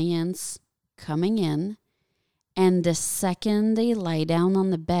clients coming in, and the second they lie down on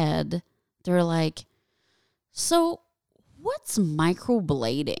the bed, they're like, so what's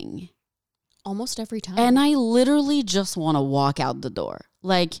microblading? Almost every time. And I literally just want to walk out the door.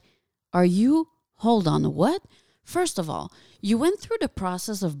 Like, hold on, what? First of all, you went through the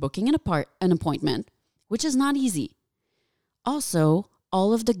process of booking an appointment, which is not easy. Also,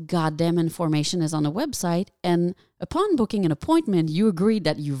 all of the goddamn information is on the website, and upon booking an appointment, you agreed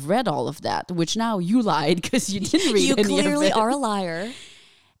that you've read all of that, which now you lied because you didn't read any of it. You clearly are a liar.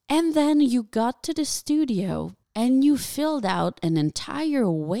 And then you got to the studio and you filled out an entire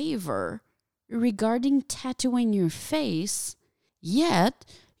waiver regarding tattooing your face, yet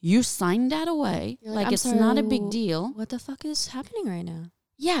you signed that away like it's not a big deal. What the fuck is happening right now?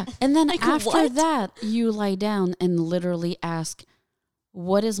 Yeah, and then after that, you lie down and literally ask,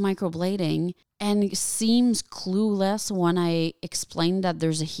 what is microblading? And seems clueless when I explain that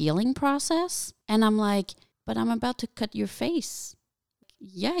there's a healing process. And I'm like, but I'm about to cut your face.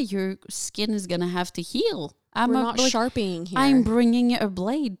 Yeah, your skin is going to have to heal. We're not sharpening here. I'm bringing a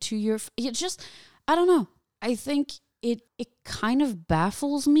blade to your... It just, I don't know. I think it kind of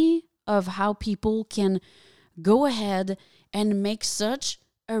baffles me of how people can go ahead and make such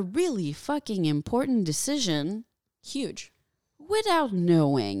a really fucking important decision. Huge. Without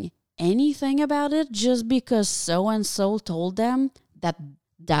knowing anything about it, just because so-and-so told them that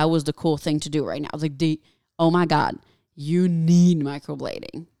was the cool thing to do right now. Like, oh my God, you need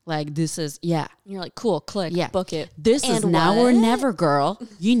microblading. Like, this is, You're like, cool, click, book it. This is now or never, girl.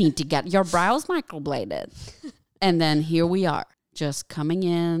 You need to get your brows microbladed. And then here we are, just coming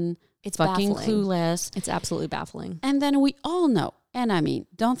in, it's fucking baffling. Clueless. It's absolutely baffling. And then we all know, and I mean,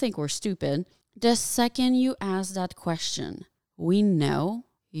 don't think we're stupid. The second you ask that question, we know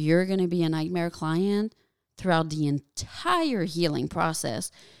you're going to be a nightmare client throughout the entire healing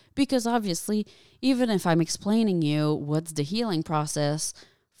process. Because obviously, even if I'm explaining you what's the healing process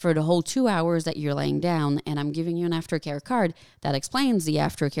for the whole 2 hours that you're laying down, and I'm giving you an aftercare card that explains the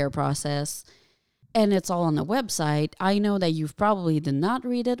aftercare process, and it's all on the website, I know that you've probably did not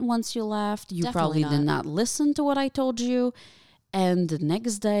read it once you left. You Definitely probably did not listen to what I told you. And the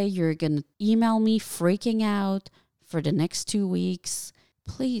next day, you're going to email me freaking out for the next 2 weeks.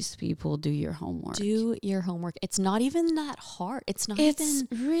 Please, people, do your homework. Do your homework. It's not even that hard. It's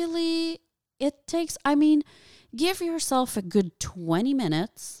really, it takes, I mean, give yourself a good 20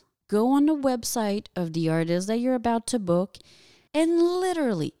 minutes. go on the website of the artist that you're about to book, and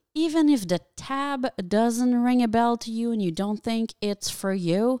literally, even if the tab doesn't ring a bell to you and you don't think it's for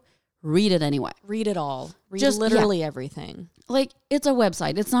you, read it anyway. Read it all. Read Just- literally everything. Like, it's a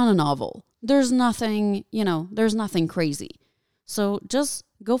website. It's not a novel. There's nothing, there's nothing crazy. So just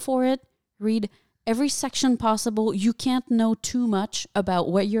go for it. Read every section possible. You can't know too much about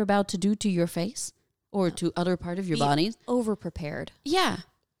what you're about to do to your face or to other part of your body. Over prepared. Yeah.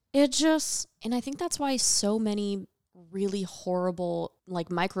 It just... And I think that's why so many really horrible like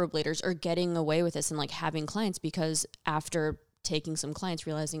microbladers are getting away with this and like having clients, because after taking some clients,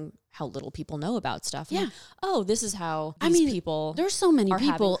 realizing how little people know about stuff. Yeah. Like, oh, this is how these people there's so many are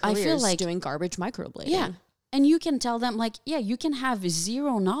people, I having feel careers like... doing garbage microblading. Yeah. And you can tell them, like, yeah, you can have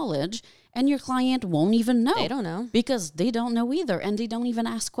zero knowledge and your client won't even know. They don't know. Because they don't know either, and they don't even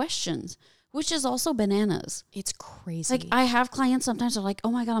ask questions, which is also bananas. It's crazy. Like, I have clients sometimes are like,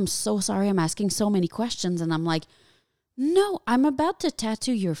 oh my God, I'm so sorry I'm asking so many questions. And I'm like, no, I'm about to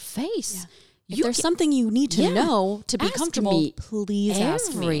tattoo your face. Yeah. If there's something you need to know to be Ask comfortable, me please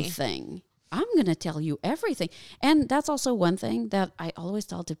ask me. everything. I'm going to tell you everything. And that's also one thing that I always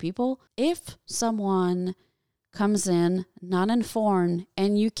tell to people. If someone comes in not informed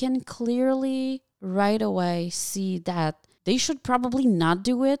and you can clearly right away see that they should probably not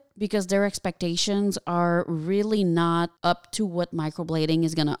do it because their expectations are really not up to what microblading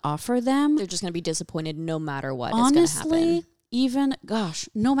is going to offer them. They're just going to be disappointed no matter what Honestly, is going to happen. even, gosh,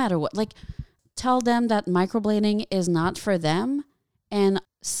 no matter what, like, tell them that microblading is not for them and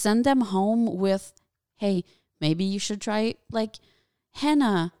send them home with, hey, maybe you should try like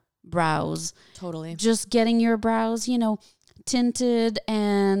henna brows. Totally. Just getting your brows, tinted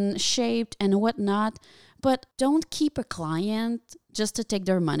and shaped and whatnot. But don't keep a client just to take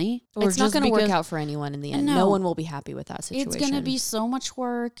their money. Or It's not just going to work because out for anyone in the end. No. No one will be happy with that situation. it's going to be so much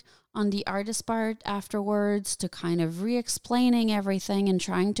work on the artist part afterwards to kind of re-explaining everything and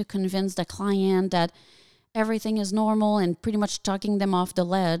trying to convince the client that everything is normal and pretty much talking them off the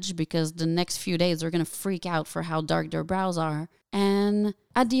ledge because the next few days they're going to freak out for how dark their brows are. And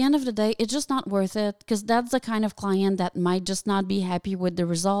at the end of the day, it's just not worth it because that's the kind of client that might just not be happy with the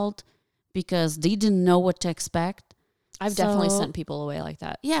result because they didn't know what to expect. I've definitely sent people away like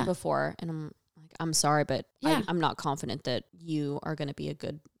that before. And I'm sorry, but I'm not confident that you are going to be a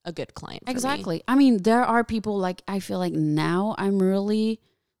good client for Exactly. me. I mean, there are people like, I feel like now I'm really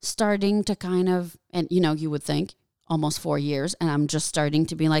starting to kind of, and you would think almost 4 years, and I'm just starting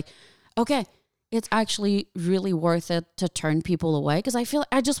to be like, okay, it's actually really worth it to turn people away because I feel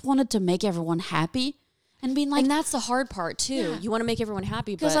I just wanted to make everyone happy and being like, and that's the hard part too. Yeah. You want to make everyone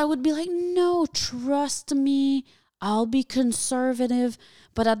happy, because I would be like, no, trust me, I'll be conservative,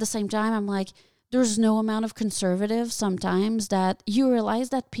 but at the same time, I'm like, there's no amount of conservative sometimes that you realize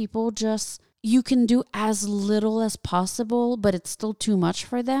that people just, you can do as little as possible, but it's still too much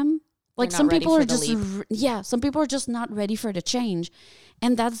for them. Like some people are just, some people are just not ready for the change.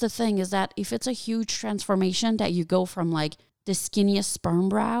 And that's the thing is that if it's a huge transformation that you go from like the skinniest sperm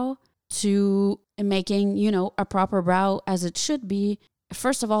brow to making, a proper brow as it should be,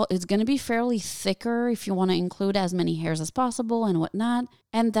 first of all, it's going to be fairly thicker if you want to include as many hairs as possible and whatnot.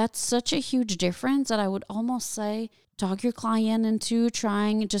 And that's such a huge difference that I would almost say talk your client into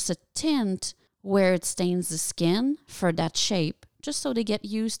trying just a tint where it stains the skin for that shape, just so they get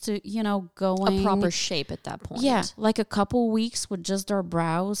used to, going... a proper shape at that point. Yeah, like a couple weeks with just their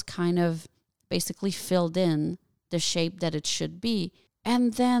brows kind of basically filled in the shape that it should be.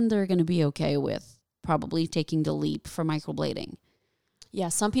 And then they're going to be okay with probably taking the leap for microblading. Yeah,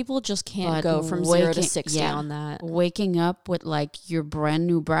 some people just can't go from 0 to 60 on that. Waking up with like your brand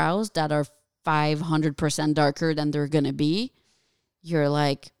new brows that are 500% darker than they're going to be, you're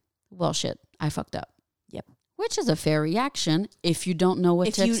like, well, shit, I fucked up. Yep. Which is a fair reaction if you don't know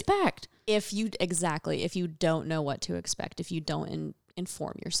what to expect. If you don't know what to expect, if you don't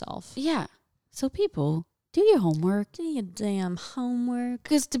inform yourself. Yeah. So people, do your homework. Do your damn homework.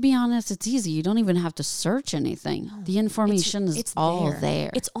 Because to be honest, it's easy. You don't even have to search anything. No, the information is all there.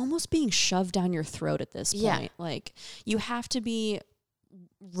 It's almost being shoved down your throat at this point. Yeah. Like you have to be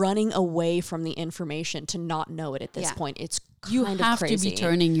running away from the information to not know it at this point. It's kind of crazy. You have to be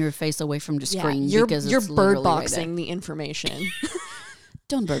turning your face away from the screen because you're it's bird boxing the information.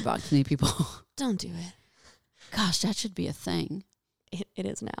 Don't bird box me, people. Don't do it. Gosh, that should be a thing. It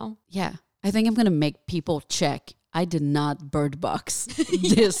is now. Yeah. I think I'm going to make people check. I did not bird box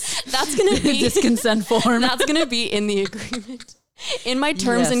this. That's going to be this consent form. That's going to be in the agreement. In my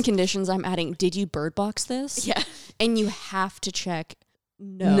terms and conditions, I'm adding, did you bird box this? Yeah. And you have to check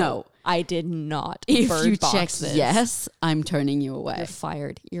No. I did not. If Bird you check boxes. yes, I'm turning you away. You're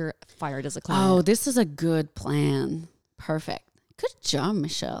fired. You're fired as a client. Oh, this is a good plan. Perfect. Good job,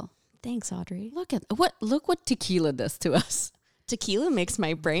 Michelle. Thanks, Audrey. Look what tequila does to us. Tequila makes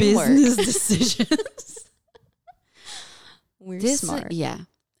my brain work. Business decisions. We're smart.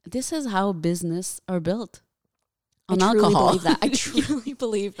 This is how business are built. I On truly alcohol. believe that. I truly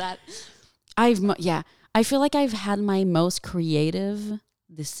believe that. I feel like I've had my most creative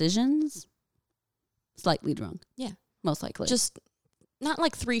decisions slightly drunk. Yeah. Most likely. Just not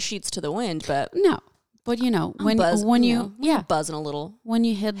like 3 sheets to the wind, but no. But you know, when you buzzing a little. when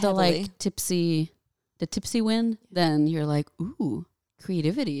you hit the heavily. like tipsy wind, then you're like, ooh,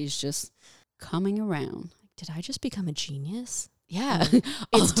 creativity is just coming around. Did I just become a genius? Yeah.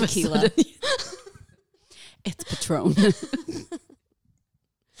 It's tequila. It's Patron.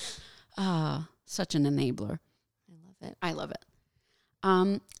 Such an enabler. I love it.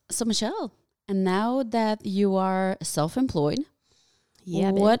 So Michelle, and now that you are self-employed,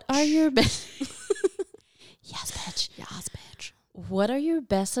 what are your best Yes, bitch. What are your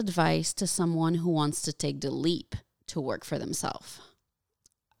best advice to someone who wants to take the leap to work for themselves?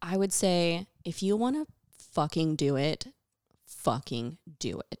 I would say if you want to fucking do it.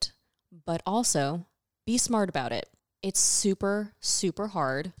 But also be smart about it. It's super, super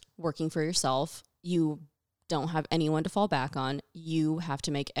hard working for yourself. You don't have anyone to fall back on. You have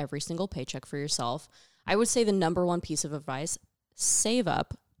to make every single paycheck for yourself. I would say the number one piece of advice, save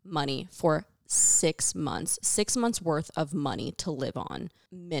up money for 6 months. 6 months worth of money to live on,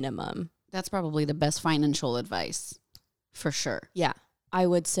 minimum. That's probably the best financial advice, for sure. Yeah, I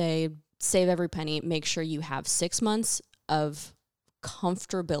would say save every penny. Make sure you have 6 months of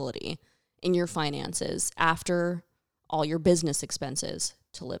comfortability in your finances after all your business expenses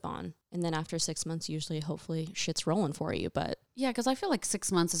to live on. And then after 6 months, usually, hopefully, shit's rolling for you. But yeah, because I feel like 6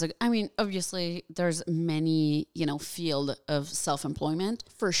 months is obviously there's many, field of self-employment.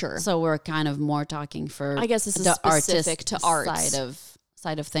 for sure. So we're kind of more talking for I guess this is the specific to arts.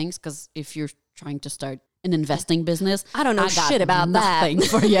 side of things. Because if you're trying to start an investing business, I don't know got shit about that. nothing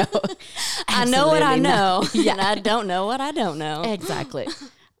for you. I know what I Absolutely know. not. Yeah. And I don't know what I don't know. Exactly.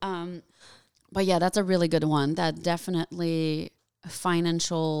 But yeah, that's a really good one. That definitely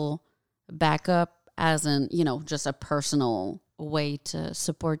financial backup as in, just a personal way to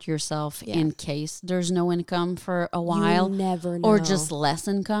support yourself in case there's no income for a while. You never know. Or just less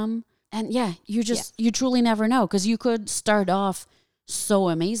income. And yeah, you truly never know, because you could start off so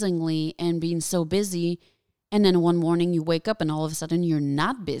amazingly and being so busy, and then one morning you wake up and all of a sudden you're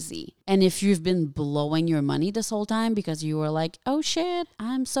not busy. And if you've been blowing your money this whole time because you were like, oh shit,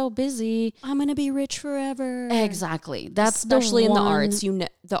 I'm so busy, I'm going to be rich forever. Exactly. That's Especially in the one- arts.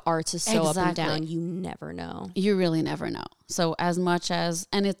 The arts is so up and Exactly. down. You never know. You really never know. So as much as,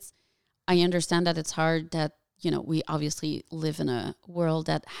 and I understand that it's hard that, we obviously live in a world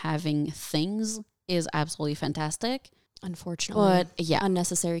that having things is absolutely fantastic. Unfortunately. But yeah,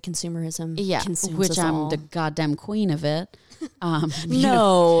 Unnecessary consumerism. yeah, consumes which us I'm all. the goddamn queen of it.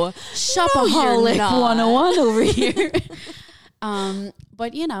 No. Shopaholic not. 101 over here.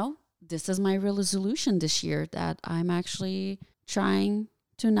 But this is my resolution this year, that I'm actually trying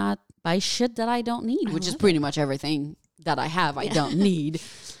to not buy shit that I don't need, which is pretty much everything that I have. I don't need.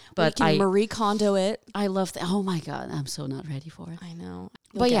 But we can Marie Kondo it. I love that. Oh my God, I'm so not ready for it. I know.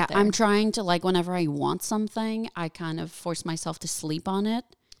 But yeah, I'm trying to, whenever I want something, I kind of force myself to sleep on it.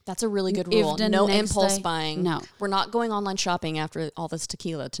 That's a really good If rule. the No next impulse day- buying. No. We're not going online shopping after all this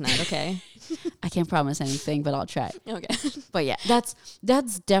tequila tonight, okay? I can't promise anything, but I'll try. Okay. But yeah, that's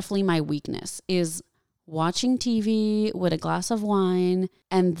definitely my weakness, is watching TV with a glass of wine,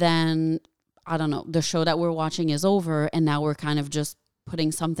 and then, I don't know, the show that we're watching is over, and now we're kind of just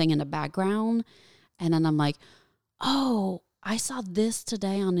putting something in the background. And then I'm like, oh, I saw this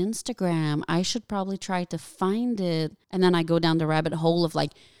today on Instagram. I should probably try to find it. And then I go down the rabbit hole of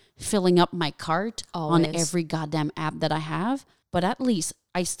filling up my cart on Always. every goddamn app that I have. But at least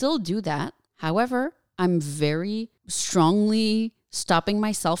I still do that. However, I'm very strongly stopping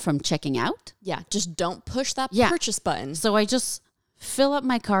myself from checking out. Yeah, just don't push that Yeah. purchase button. So I just fill up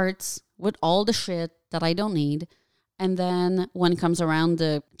my carts with all the shit that I don't need. And then when it comes around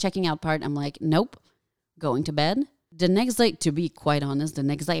the checking out part, I'm like, nope, going to bed. The next day, to be quite honest,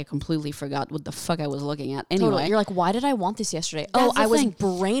 I completely forgot what the fuck I was looking at. Anyway, Totally. You're like, why did I want this yesterday? That's the I was thing.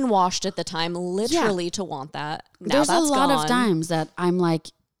 brainwashed at the time, literally, to want that. Now there's that's a lot gone. of times that I'm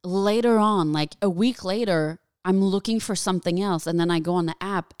later on, a week later, I'm looking for something else. And then I go on the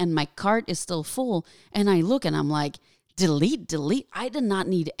app and my cart is still full. And I look and I'm like, delete. I did not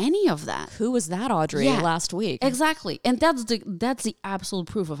need any of that. Who was that, Audrey, Yeah. last week? Exactly. And that's the absolute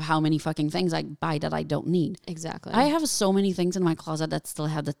proof of how many fucking things I buy that I don't need. Exactly. I have so many things in my closet that still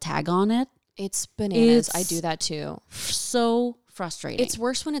have the tag on it. It's bananas. I It's- do that too. So frustrating. It's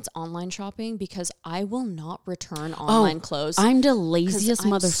worse when it's online shopping because I will not return online clothes. I'm the 'cause laziest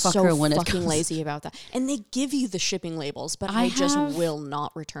I'm motherfucker so when it fucking comes. lazy about that. And they give you the shipping labels, but I I just have- will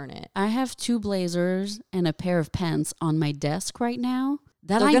not return it. I have 2 blazers and a pair of pants on my desk right now.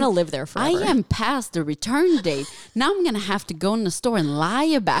 That They're I'm gonna live there forever. I am past the return date. Now I'm gonna have to go in the store and lie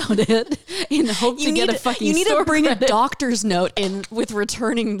about it in hope to get a fucking. You need store to bring credit. a doctor's note in with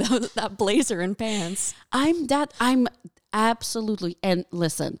returning that blazer and pants. I'm absolutely. And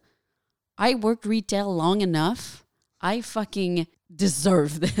listen, I worked retail long enough. I fucking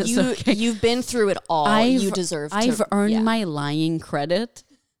deserve this. Okay? You've been through it all. You deserve. I've earned my lying credit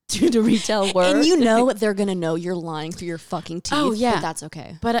to the retail world. And you know they're gonna know you're lying through your fucking teeth. Oh, yeah. but that's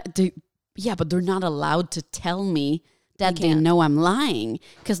okay. But but they're not allowed to tell me that they can't. know I'm lying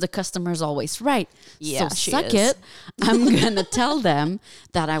because the customer's always right. Yeah, so she suck is. it. I'm gonna tell them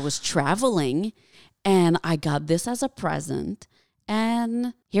that I was traveling and I got this as a present,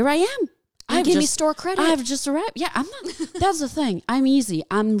 and here I am. Give me store credit. I've just arrived. Yeah, I'm not. That's the thing. I'm easy.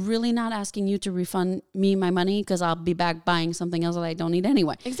 I'm really not asking you to refund me my money because I'll be back buying something else that I don't need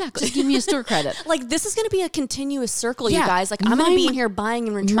anyway. Exactly. Just give me a store credit. Like, this is going to be a continuous circle, you Yeah. guys. Like, I'm going My to be in mo- here buying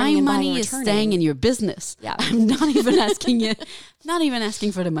and returning My and buying money and is returning. staying in your business. Yeah. I'm not even asking you, not even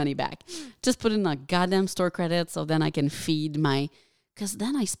asking for the money back. Just put in a goddamn store credit so then I can feed because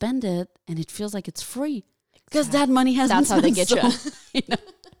then I spend it and it feels like it's free. Because that money hasn't That's how they been get you. sold, you know?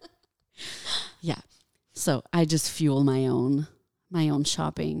 Yeah. So I just fuel my own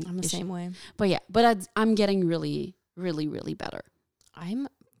shopping. I'm the issue. same way. But I'm getting really, really, really better. I'm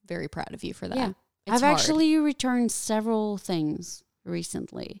very proud of you for that. Yeah. It's I've hard. actually returned several things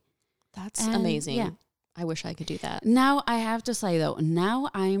recently. That's and, amazing. yeah. I wish I could do that. Now I have to say though, now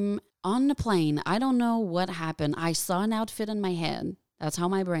I'm on the plane. I don't know what happened. I saw an outfit in my head. That's how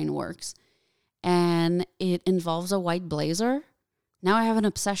my brain works. And it involves a white blazer. Now I have an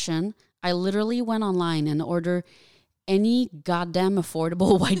obsession. I literally went online and ordered any goddamn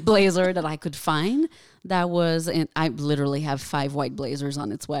affordable white blazer that I could find. That was, and I literally have 5 white blazers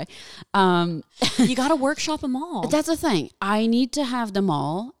on its way. You got to workshop them all. That's the thing. I need to have them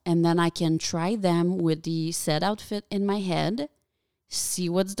all, and then I can try them with the set outfit in my head, see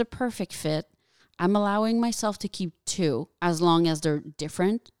what's the perfect fit. I'm allowing myself to keep 2 as long as they're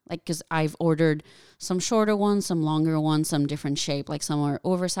different. Like, because I've ordered some shorter ones, some longer ones, some different shape, like some are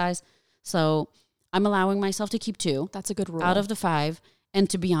oversized. So I'm allowing myself to keep 2 That's a good rule. out of the 5. And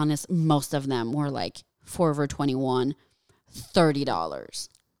to be honest, most of them were like Forever 21, $30.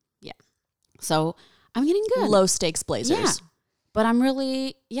 Yeah. So I'm getting good. low stakes blazers. Yeah. But I'm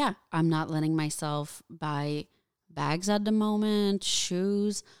really, I'm not letting myself buy bags at the moment,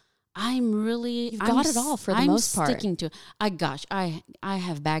 shoes. You've got it all for the most part. Sticking to, I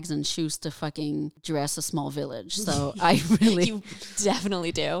have bags and shoes to fucking dress a small village. So I really, You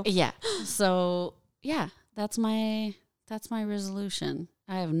definitely do. yeah. So yeah, that's my resolution.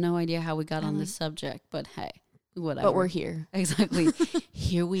 I have no idea how we got on this subject, but hey, whatever. But we're here. Exactly.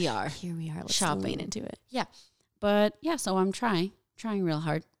 Here we are. Here we are. Let's Shopping. lean into it. Yeah. But yeah, so I'm trying real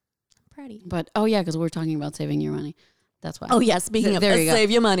hard. Proud of you. But because we're talking about saving your money. That's why. Oh, yeah. Speaking of There you go.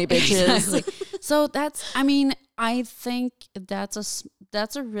 save your money, bitches. Exactly. So I think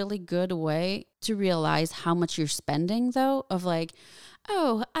that's a really good way to realize how much you're spending though, of like,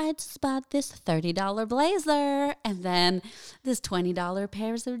 oh, I just bought this $30 blazer and then this $20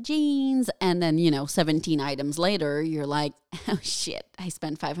 pairs of jeans. And then, 17 items later, you're like, oh shit, I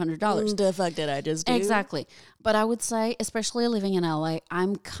spent $500. The fuck did I just do? Exactly. But I would say, especially living in LA,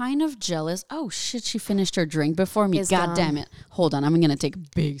 I'm kind of jealous. Oh shit, she finished her drink before me. It's God gone. damn it. Hold on, I'm going to take a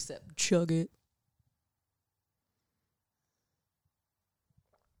big sip. Chug it.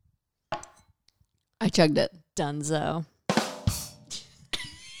 I chugged it. Dunzo.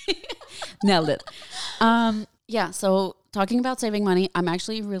 Nailed it. Yeah, so talking about saving money, I'm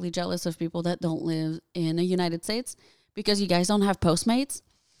actually really jealous of people that don't live in the United States because you guys don't have Postmates.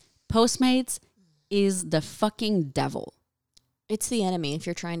 Postmates is the fucking devil. It's the enemy if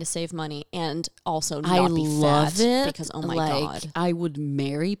you're trying to save money and also I not be love fat. it. Because, oh my like, God. I would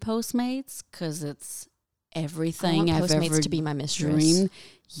marry Postmates because it's everything I I've want Postmates ever to be my mistress. dreamed.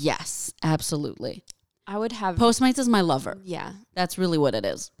 Yes, absolutely. I would have. Postmates is my lover. Yeah. That's really what it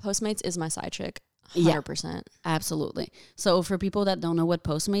is. Postmates is my side chick. Yeah. 100%. Absolutely. So for people that don't know what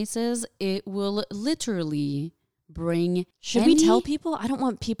Postmates is, it will literally bring. Should we tell people? I don't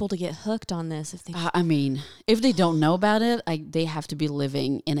want people to get hooked on this. If they, I mean, if they don't know about it, they have to be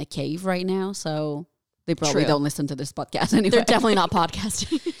living in a cave right now. So they probably don't listen to this podcast anyway. They're definitely not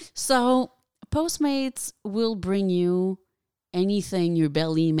podcasting. So Postmates will bring you anything your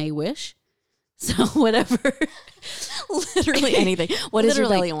belly may wish. So whatever. Literally anything. What does your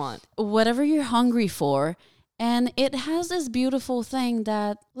belly want? Whatever you're hungry for. And it has this beautiful thing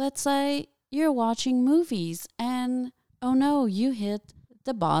that, let's say you're watching movies and, oh no, you hit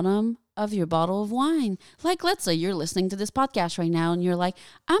the bottom of your bottle of wine. Like, let's say you're listening to this podcast right now and you're like,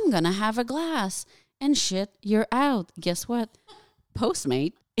 I'm going to have a glass. And shit, you're out. Guess what?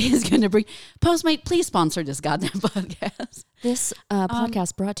 Postmate is going to bring... Postmate, please sponsor this goddamn podcast. This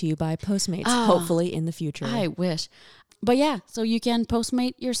podcast brought to you by Postmates, hopefully in the future. I wish. But yeah, so you can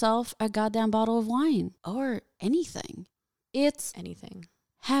Postmate yourself a goddamn bottle of wine or anything. It's anything.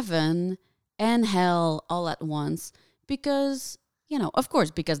 Heaven and hell all at once because, you know, of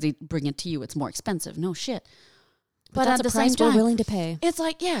course, because they bring it to you, it's more expensive. No shit. But that's at the a price same time, we're willing to pay. It's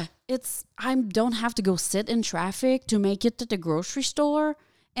like, yeah, I don't have to go sit in traffic to make it to the grocery store.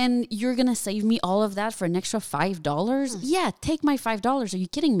 And you're going to save me all of that for an extra $5? Yeah, take my $5. Are you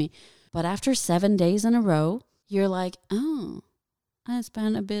kidding me? But after 7 days in a row, you're like, oh, I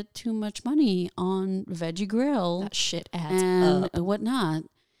spent a bit too much money on Veggie Grill. That shit adds and up. whatnot.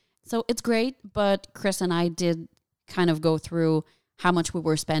 So it's great, but Chris and I did kind of go through how much we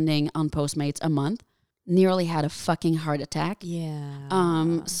were spending on Postmates a month. Nearly had a fucking heart attack.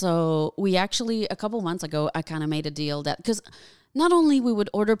 Yeah. So we actually, a couple months ago, I kind of made a deal that, because not only we would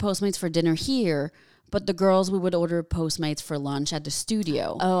order Postmates for dinner here, but the girls, we would order Postmates for lunch at the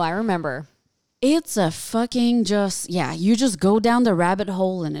studio. Oh, I remember. It's a fucking you just go down the rabbit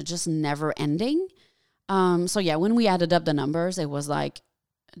hole and it's just never ending. So yeah, when we added up the numbers, it was like,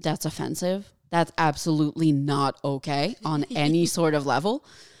 that's offensive. That's absolutely not okay on any sort of level.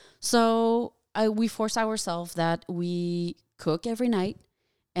 So we force ourselves that we cook every night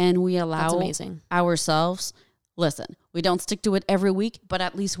and we allow ourselves, listen, we don't stick to it every week, but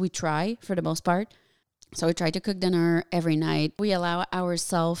at least we try for the most part. So we try to cook dinner every night. We allow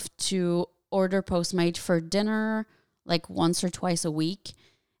ourselves to order Postmates for dinner like once or twice a week.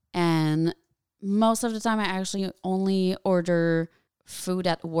 And most of the time I actually only order food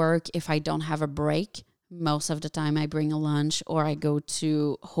at work if I don't have a break. Most of the time I bring a lunch or I go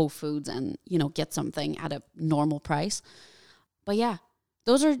to Whole Foods and, get something at a normal price. But yeah,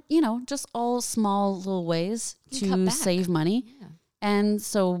 those are, just all small little ways to save money. Yeah. And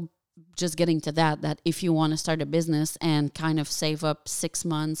so just getting to that if you want to start a business and kind of save up 6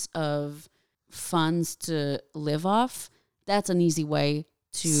 months of funds to live off, that's an easy way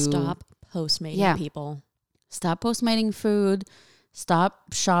to stop Postmating people. Stop Postmating food.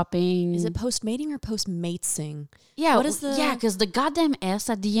 Stop shopping. Is it Postmating or Postmatesing? Yeah. What is the? Yeah, because the goddamn S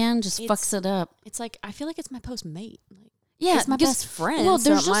at the end just fucks it up. It's like, I feel like it's my Postmate. Yeah, it's my best friend. Well,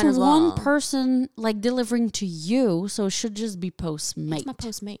 there's just one person delivering to you, so it should just be Postmate. It's my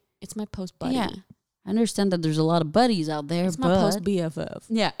Postmate. It's my Post buddy. Yeah, I understand that there's a lot of buddies out there. It's my Post BFF.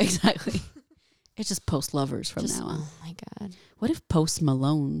 Yeah, exactly. It's just Post lovers from now on. Oh my god! What if Post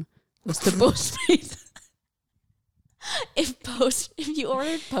Malone was the Postmate? If you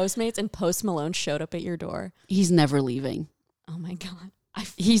ordered Postmates and Post Malone showed up at your door, he's never leaving. Oh my god!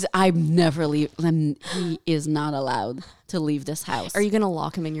 I'm never leaving. He is not allowed to leave this house. Are you gonna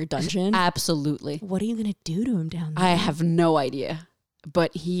lock him in your dungeon? Absolutely. What are you gonna do to him down there? I have no idea,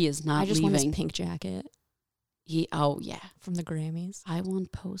 but he is not leaving. I just want his pink jacket. From the Grammys. I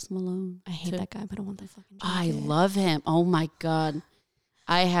want Post Malone. I hate that guy, but I want that fucking jacket. I love him. Oh my god,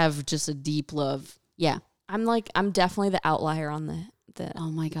 I have just a deep love. Yeah. I'm definitely the outlier on the oh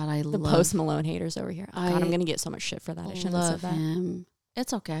my god, I the love Post Malone haters over here. Oh god, I'm gonna get so much shit for that. I shouldn't have said that. Him.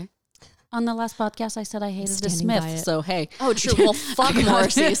 It's okay. On the last podcast, I said I hated the Smiths. So hey, oh true. Well, fuck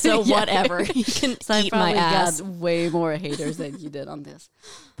Morrissey. So whatever. You can eat my ass. Got way more haters than you did on this.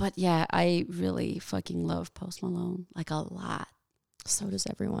 But yeah, I really fucking love Post Malone, like a lot. So does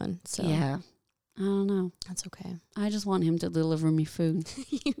everyone. So yeah. I don't know. That's okay. I just want him to deliver me food.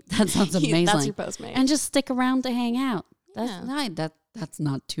 That sounds amazing. That's your Postmate. And just stick around to hang out. That's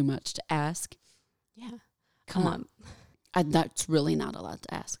not too much to ask. Yeah. Come on. That's really not a lot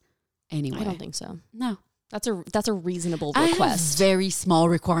to ask. Anyway. I don't think so. No. That's a reasonable request. I have very small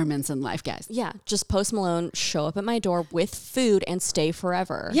requirements in life, guys. Yeah. Just Post Malone show up at my door with food and stay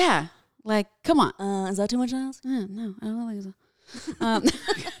forever. Yeah. Like, come on. Is that too much to ask? No, I don't think so.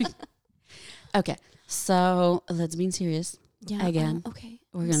 Okay, so let's be serious. Yeah. Again. Okay.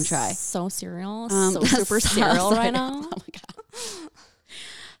 We're going to try. So serial. So super serial right now. Oh my God.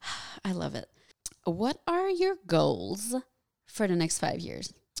 I love it. What are your goals for the next 5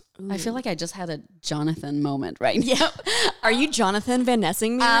 years? I feel like I just had a Jonathan moment right now. Yeah. Are you Jonathan Van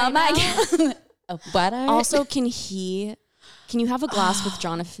Nessing me right my God. But Also, can you have a glass with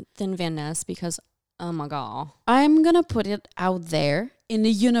Jonathan Van Ness? Because, oh my God. I'm going to put it out there in the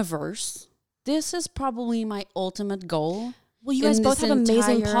universe. This is probably my ultimate goal. Well, you guys both have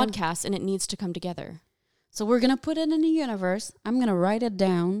amazing entire- podcasts, and it needs to come together. So we're going to put it in the universe. I'm going to write it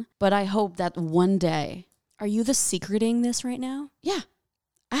down. But I hope that one day. Are you the secreting this right now? Yeah,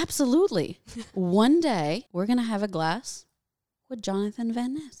 absolutely. One day we're going to have a glass with Jonathan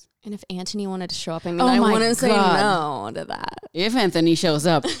Van Ness. And if Anthony wanted to show up, I mean, Oh I my wouldn't say God. no to that. If Anthony shows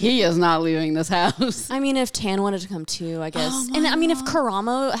up, he is not leaving this house. I mean, if Tan wanted to come too, I guess. Oh my And I mean, if God.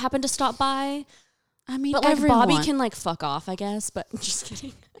 Karamo happened to stop by, I mean, but like everyone. Bobby can like fuck off, I guess. But just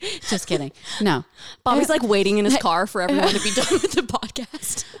kidding. Just kidding. No. Bobby's like waiting in his car for everyone to be done with the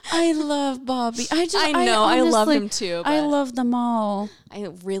podcast. I love Bobby. I know, I love honestly- him too. I but love them all. I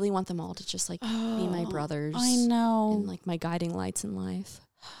really want them all to just like be my brothers. I know. And like my guiding lights in life.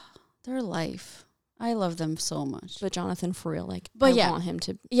 Their life. I love them so much. But Jonathan, for real, like, But I yeah. want him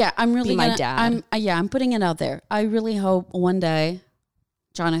to. Yeah, I'm really Be my gonna, dad. I'm putting it out there. I really hope one day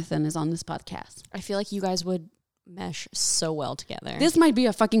Jonathan is on this podcast. I feel like you guys would mesh so well together. This might be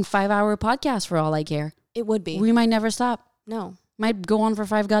a fucking 5-hour podcast for all I care. It would be. We might never stop. No. Might go on for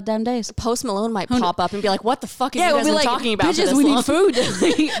 5 goddamn days. Post Malone might pop up and be like, "What the fuck have you we'll guys be been like, talking about? for bitches, this we long?" need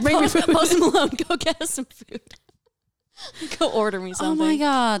food. Bring me food. Post Malone, go get us some food. Go order me Oh something. my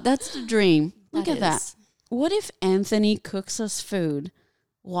God, that's the dream. Look at that. is. What if Anthony cooks us food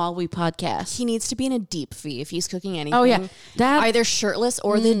while we podcast? He needs to be in a deep V if he's cooking anything. Oh yeah, that Either shirtless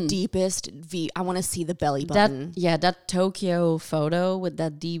or the deepest V. I want to see the belly that button. yeah, that Tokyo photo with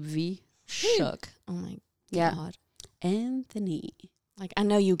that deep V. Shook. Oh my Yeah. God. Anthony, Like, I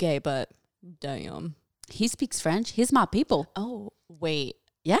know you gay, but damn. he speaks French. He's my people. Oh, wait.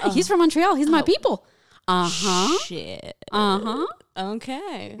 Yeah, he's from Montreal. He's my Oh. people. Uh-huh. Shit. Uh-huh.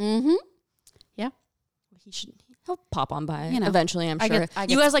 Okay. Mm-hmm. Yeah. He'll pop on by You know, eventually, I'm I sure. get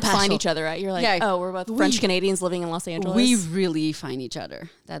You guys like find special. each other, right? You're like, Yeah. oh, we're both French Canadians living in Los Angeles. We really find each other.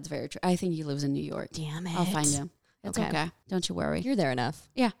 That's very true. I think he lives in New York. Damn it. I'll find him. It's Okay. okay. Don't you worry. You're there enough.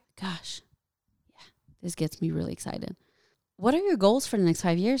 Yeah. Gosh. Yeah. This gets me really excited. What are your goals for the next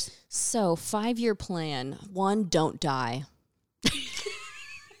 5 years? So, 5-year plan. 1, don't die.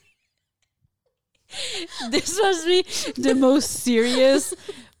 This must be the most serious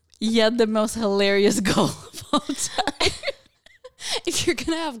yet the most hilarious goal of all time. If you're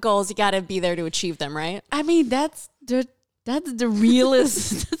going to have goals, you got to be there to achieve them, right? I mean, that's the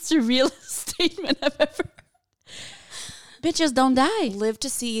realest that's the realest statement I've ever heard. Bitches don't die. Live to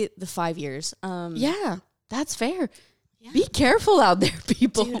see the 5 years. Yeah, that's fair. Be careful out there,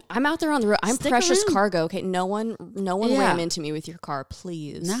 people. Dude, I'm out there on the road. I'm Stick precious around. cargo. Okay, no one Yeah. ram into me with your car,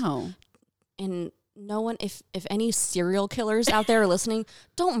 please. No. And no one, if any serial killers out there are listening,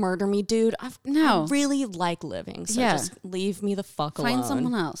 don't murder me, dude. I No. really like living, so Yeah. just leave me the fuck alone. Find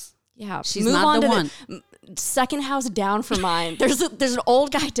someone else. Yeah, She's move not on the to one. second house down for mine. There's an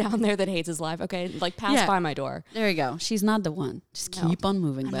old guy down there that hates his life. Okay, like pass Yeah. by my door. There you go. She's not the one. Just No. keep on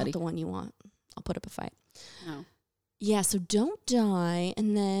moving, I'm buddy. not the one you want. I'll put up a fight. No. Yeah, so don't die.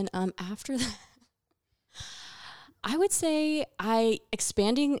 And then after that, I would say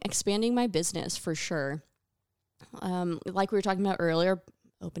expanding my business for sure. Like we were talking about earlier,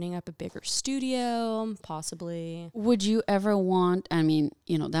 opening up a bigger studio, possibly. Would you ever want, I mean,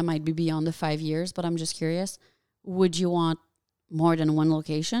 that might be beyond the 5 years, but I'm just curious. Would you want more than one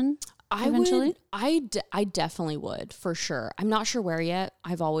location eventually? I definitely would, for sure. I'm not sure where yet.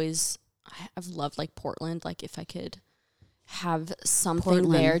 I've loved like Portland. Like if I could have something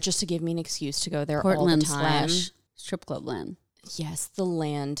Portland. there just to give me an excuse to go there Portland all the time. / strip club land. Yes, the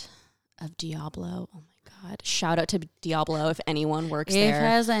land of Diablo. Oh my God. Shout out to Diablo if anyone works there.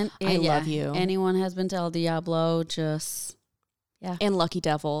 I love you. Anyone has been to El Diablo, And Lucky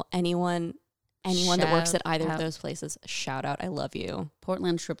Devil. Anyone that works at either Shout of those places, shout out. I love you.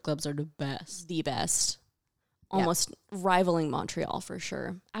 Portland strip clubs are the best. The best. Almost rivaling Montreal for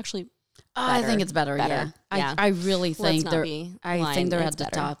sure. Actually, I think it's better. Yeah. Yeah. I really think Let's not be lying. they're It's at the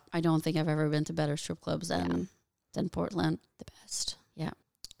better. top. I don't think I've ever been to better strip clubs than Portland. The best. Yeah.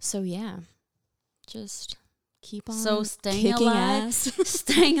 So yeah, just keep on. So staying kicking alive, ass.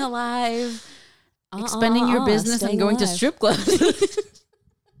 staying alive, expanding your business staying and going to alive. strip clubs.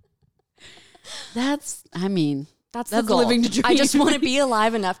 That's the goal. living the dream. I just want to be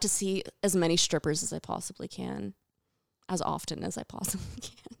alive enough to see as many strippers as I possibly can, as often as I possibly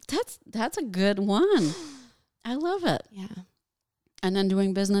can. That's a good one. I love it. Yeah. And then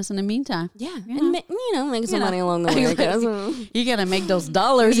doing business in the meantime. Yeah. You And, make some know. money along the way, I guess. You got to make those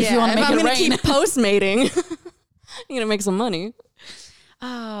dollars if you want to make I'm it gonna rain. keep postmating. I'm going to make some money.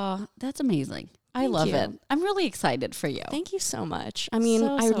 Oh, that's amazing. I Thank love you. it. I'm really excited for you. Thank you so much. I mean,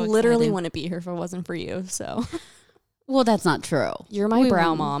 So, I so literally excited. wouldn't be here if it wasn't for you. So Well, that's not true. you're my We brow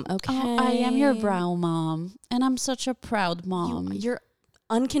won't. mom. Okay. Oh, I am your brow mom. And I'm such a proud mom. You're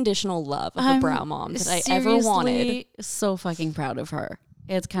unconditional love of a I'm brow mom that I ever wanted. seriously so fucking proud of her.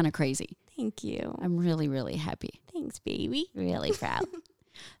 It's kind of crazy. Thank you. I'm really, really happy. Thanks, baby. Really proud.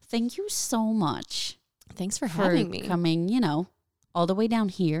 Thank you so much Thanks for for having me. coming, all the way down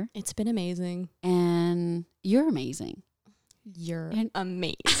here. It's been amazing. And you're amazing. You're And-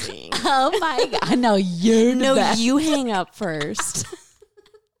 amazing. Oh my God. No, you're the No, best. you hang up first.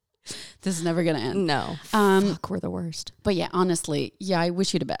 This is never going to end. No. Um, We're the worst. But yeah, honestly, I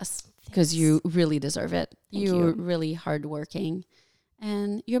wish you the best because you really deserve it. Thank You're you. really hardworking.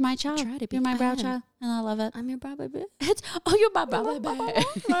 And you're my child. try to be. You're my I brow am. child. And I love it. I'm your brow baby. You're my brow baby.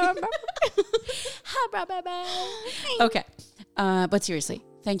 Hi, brow baby. Okay. But seriously,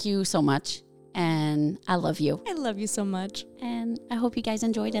 thank you so much. And I love you. I love you so much. And I hope you guys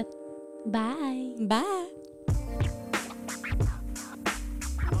enjoyed it. Bye. Bye.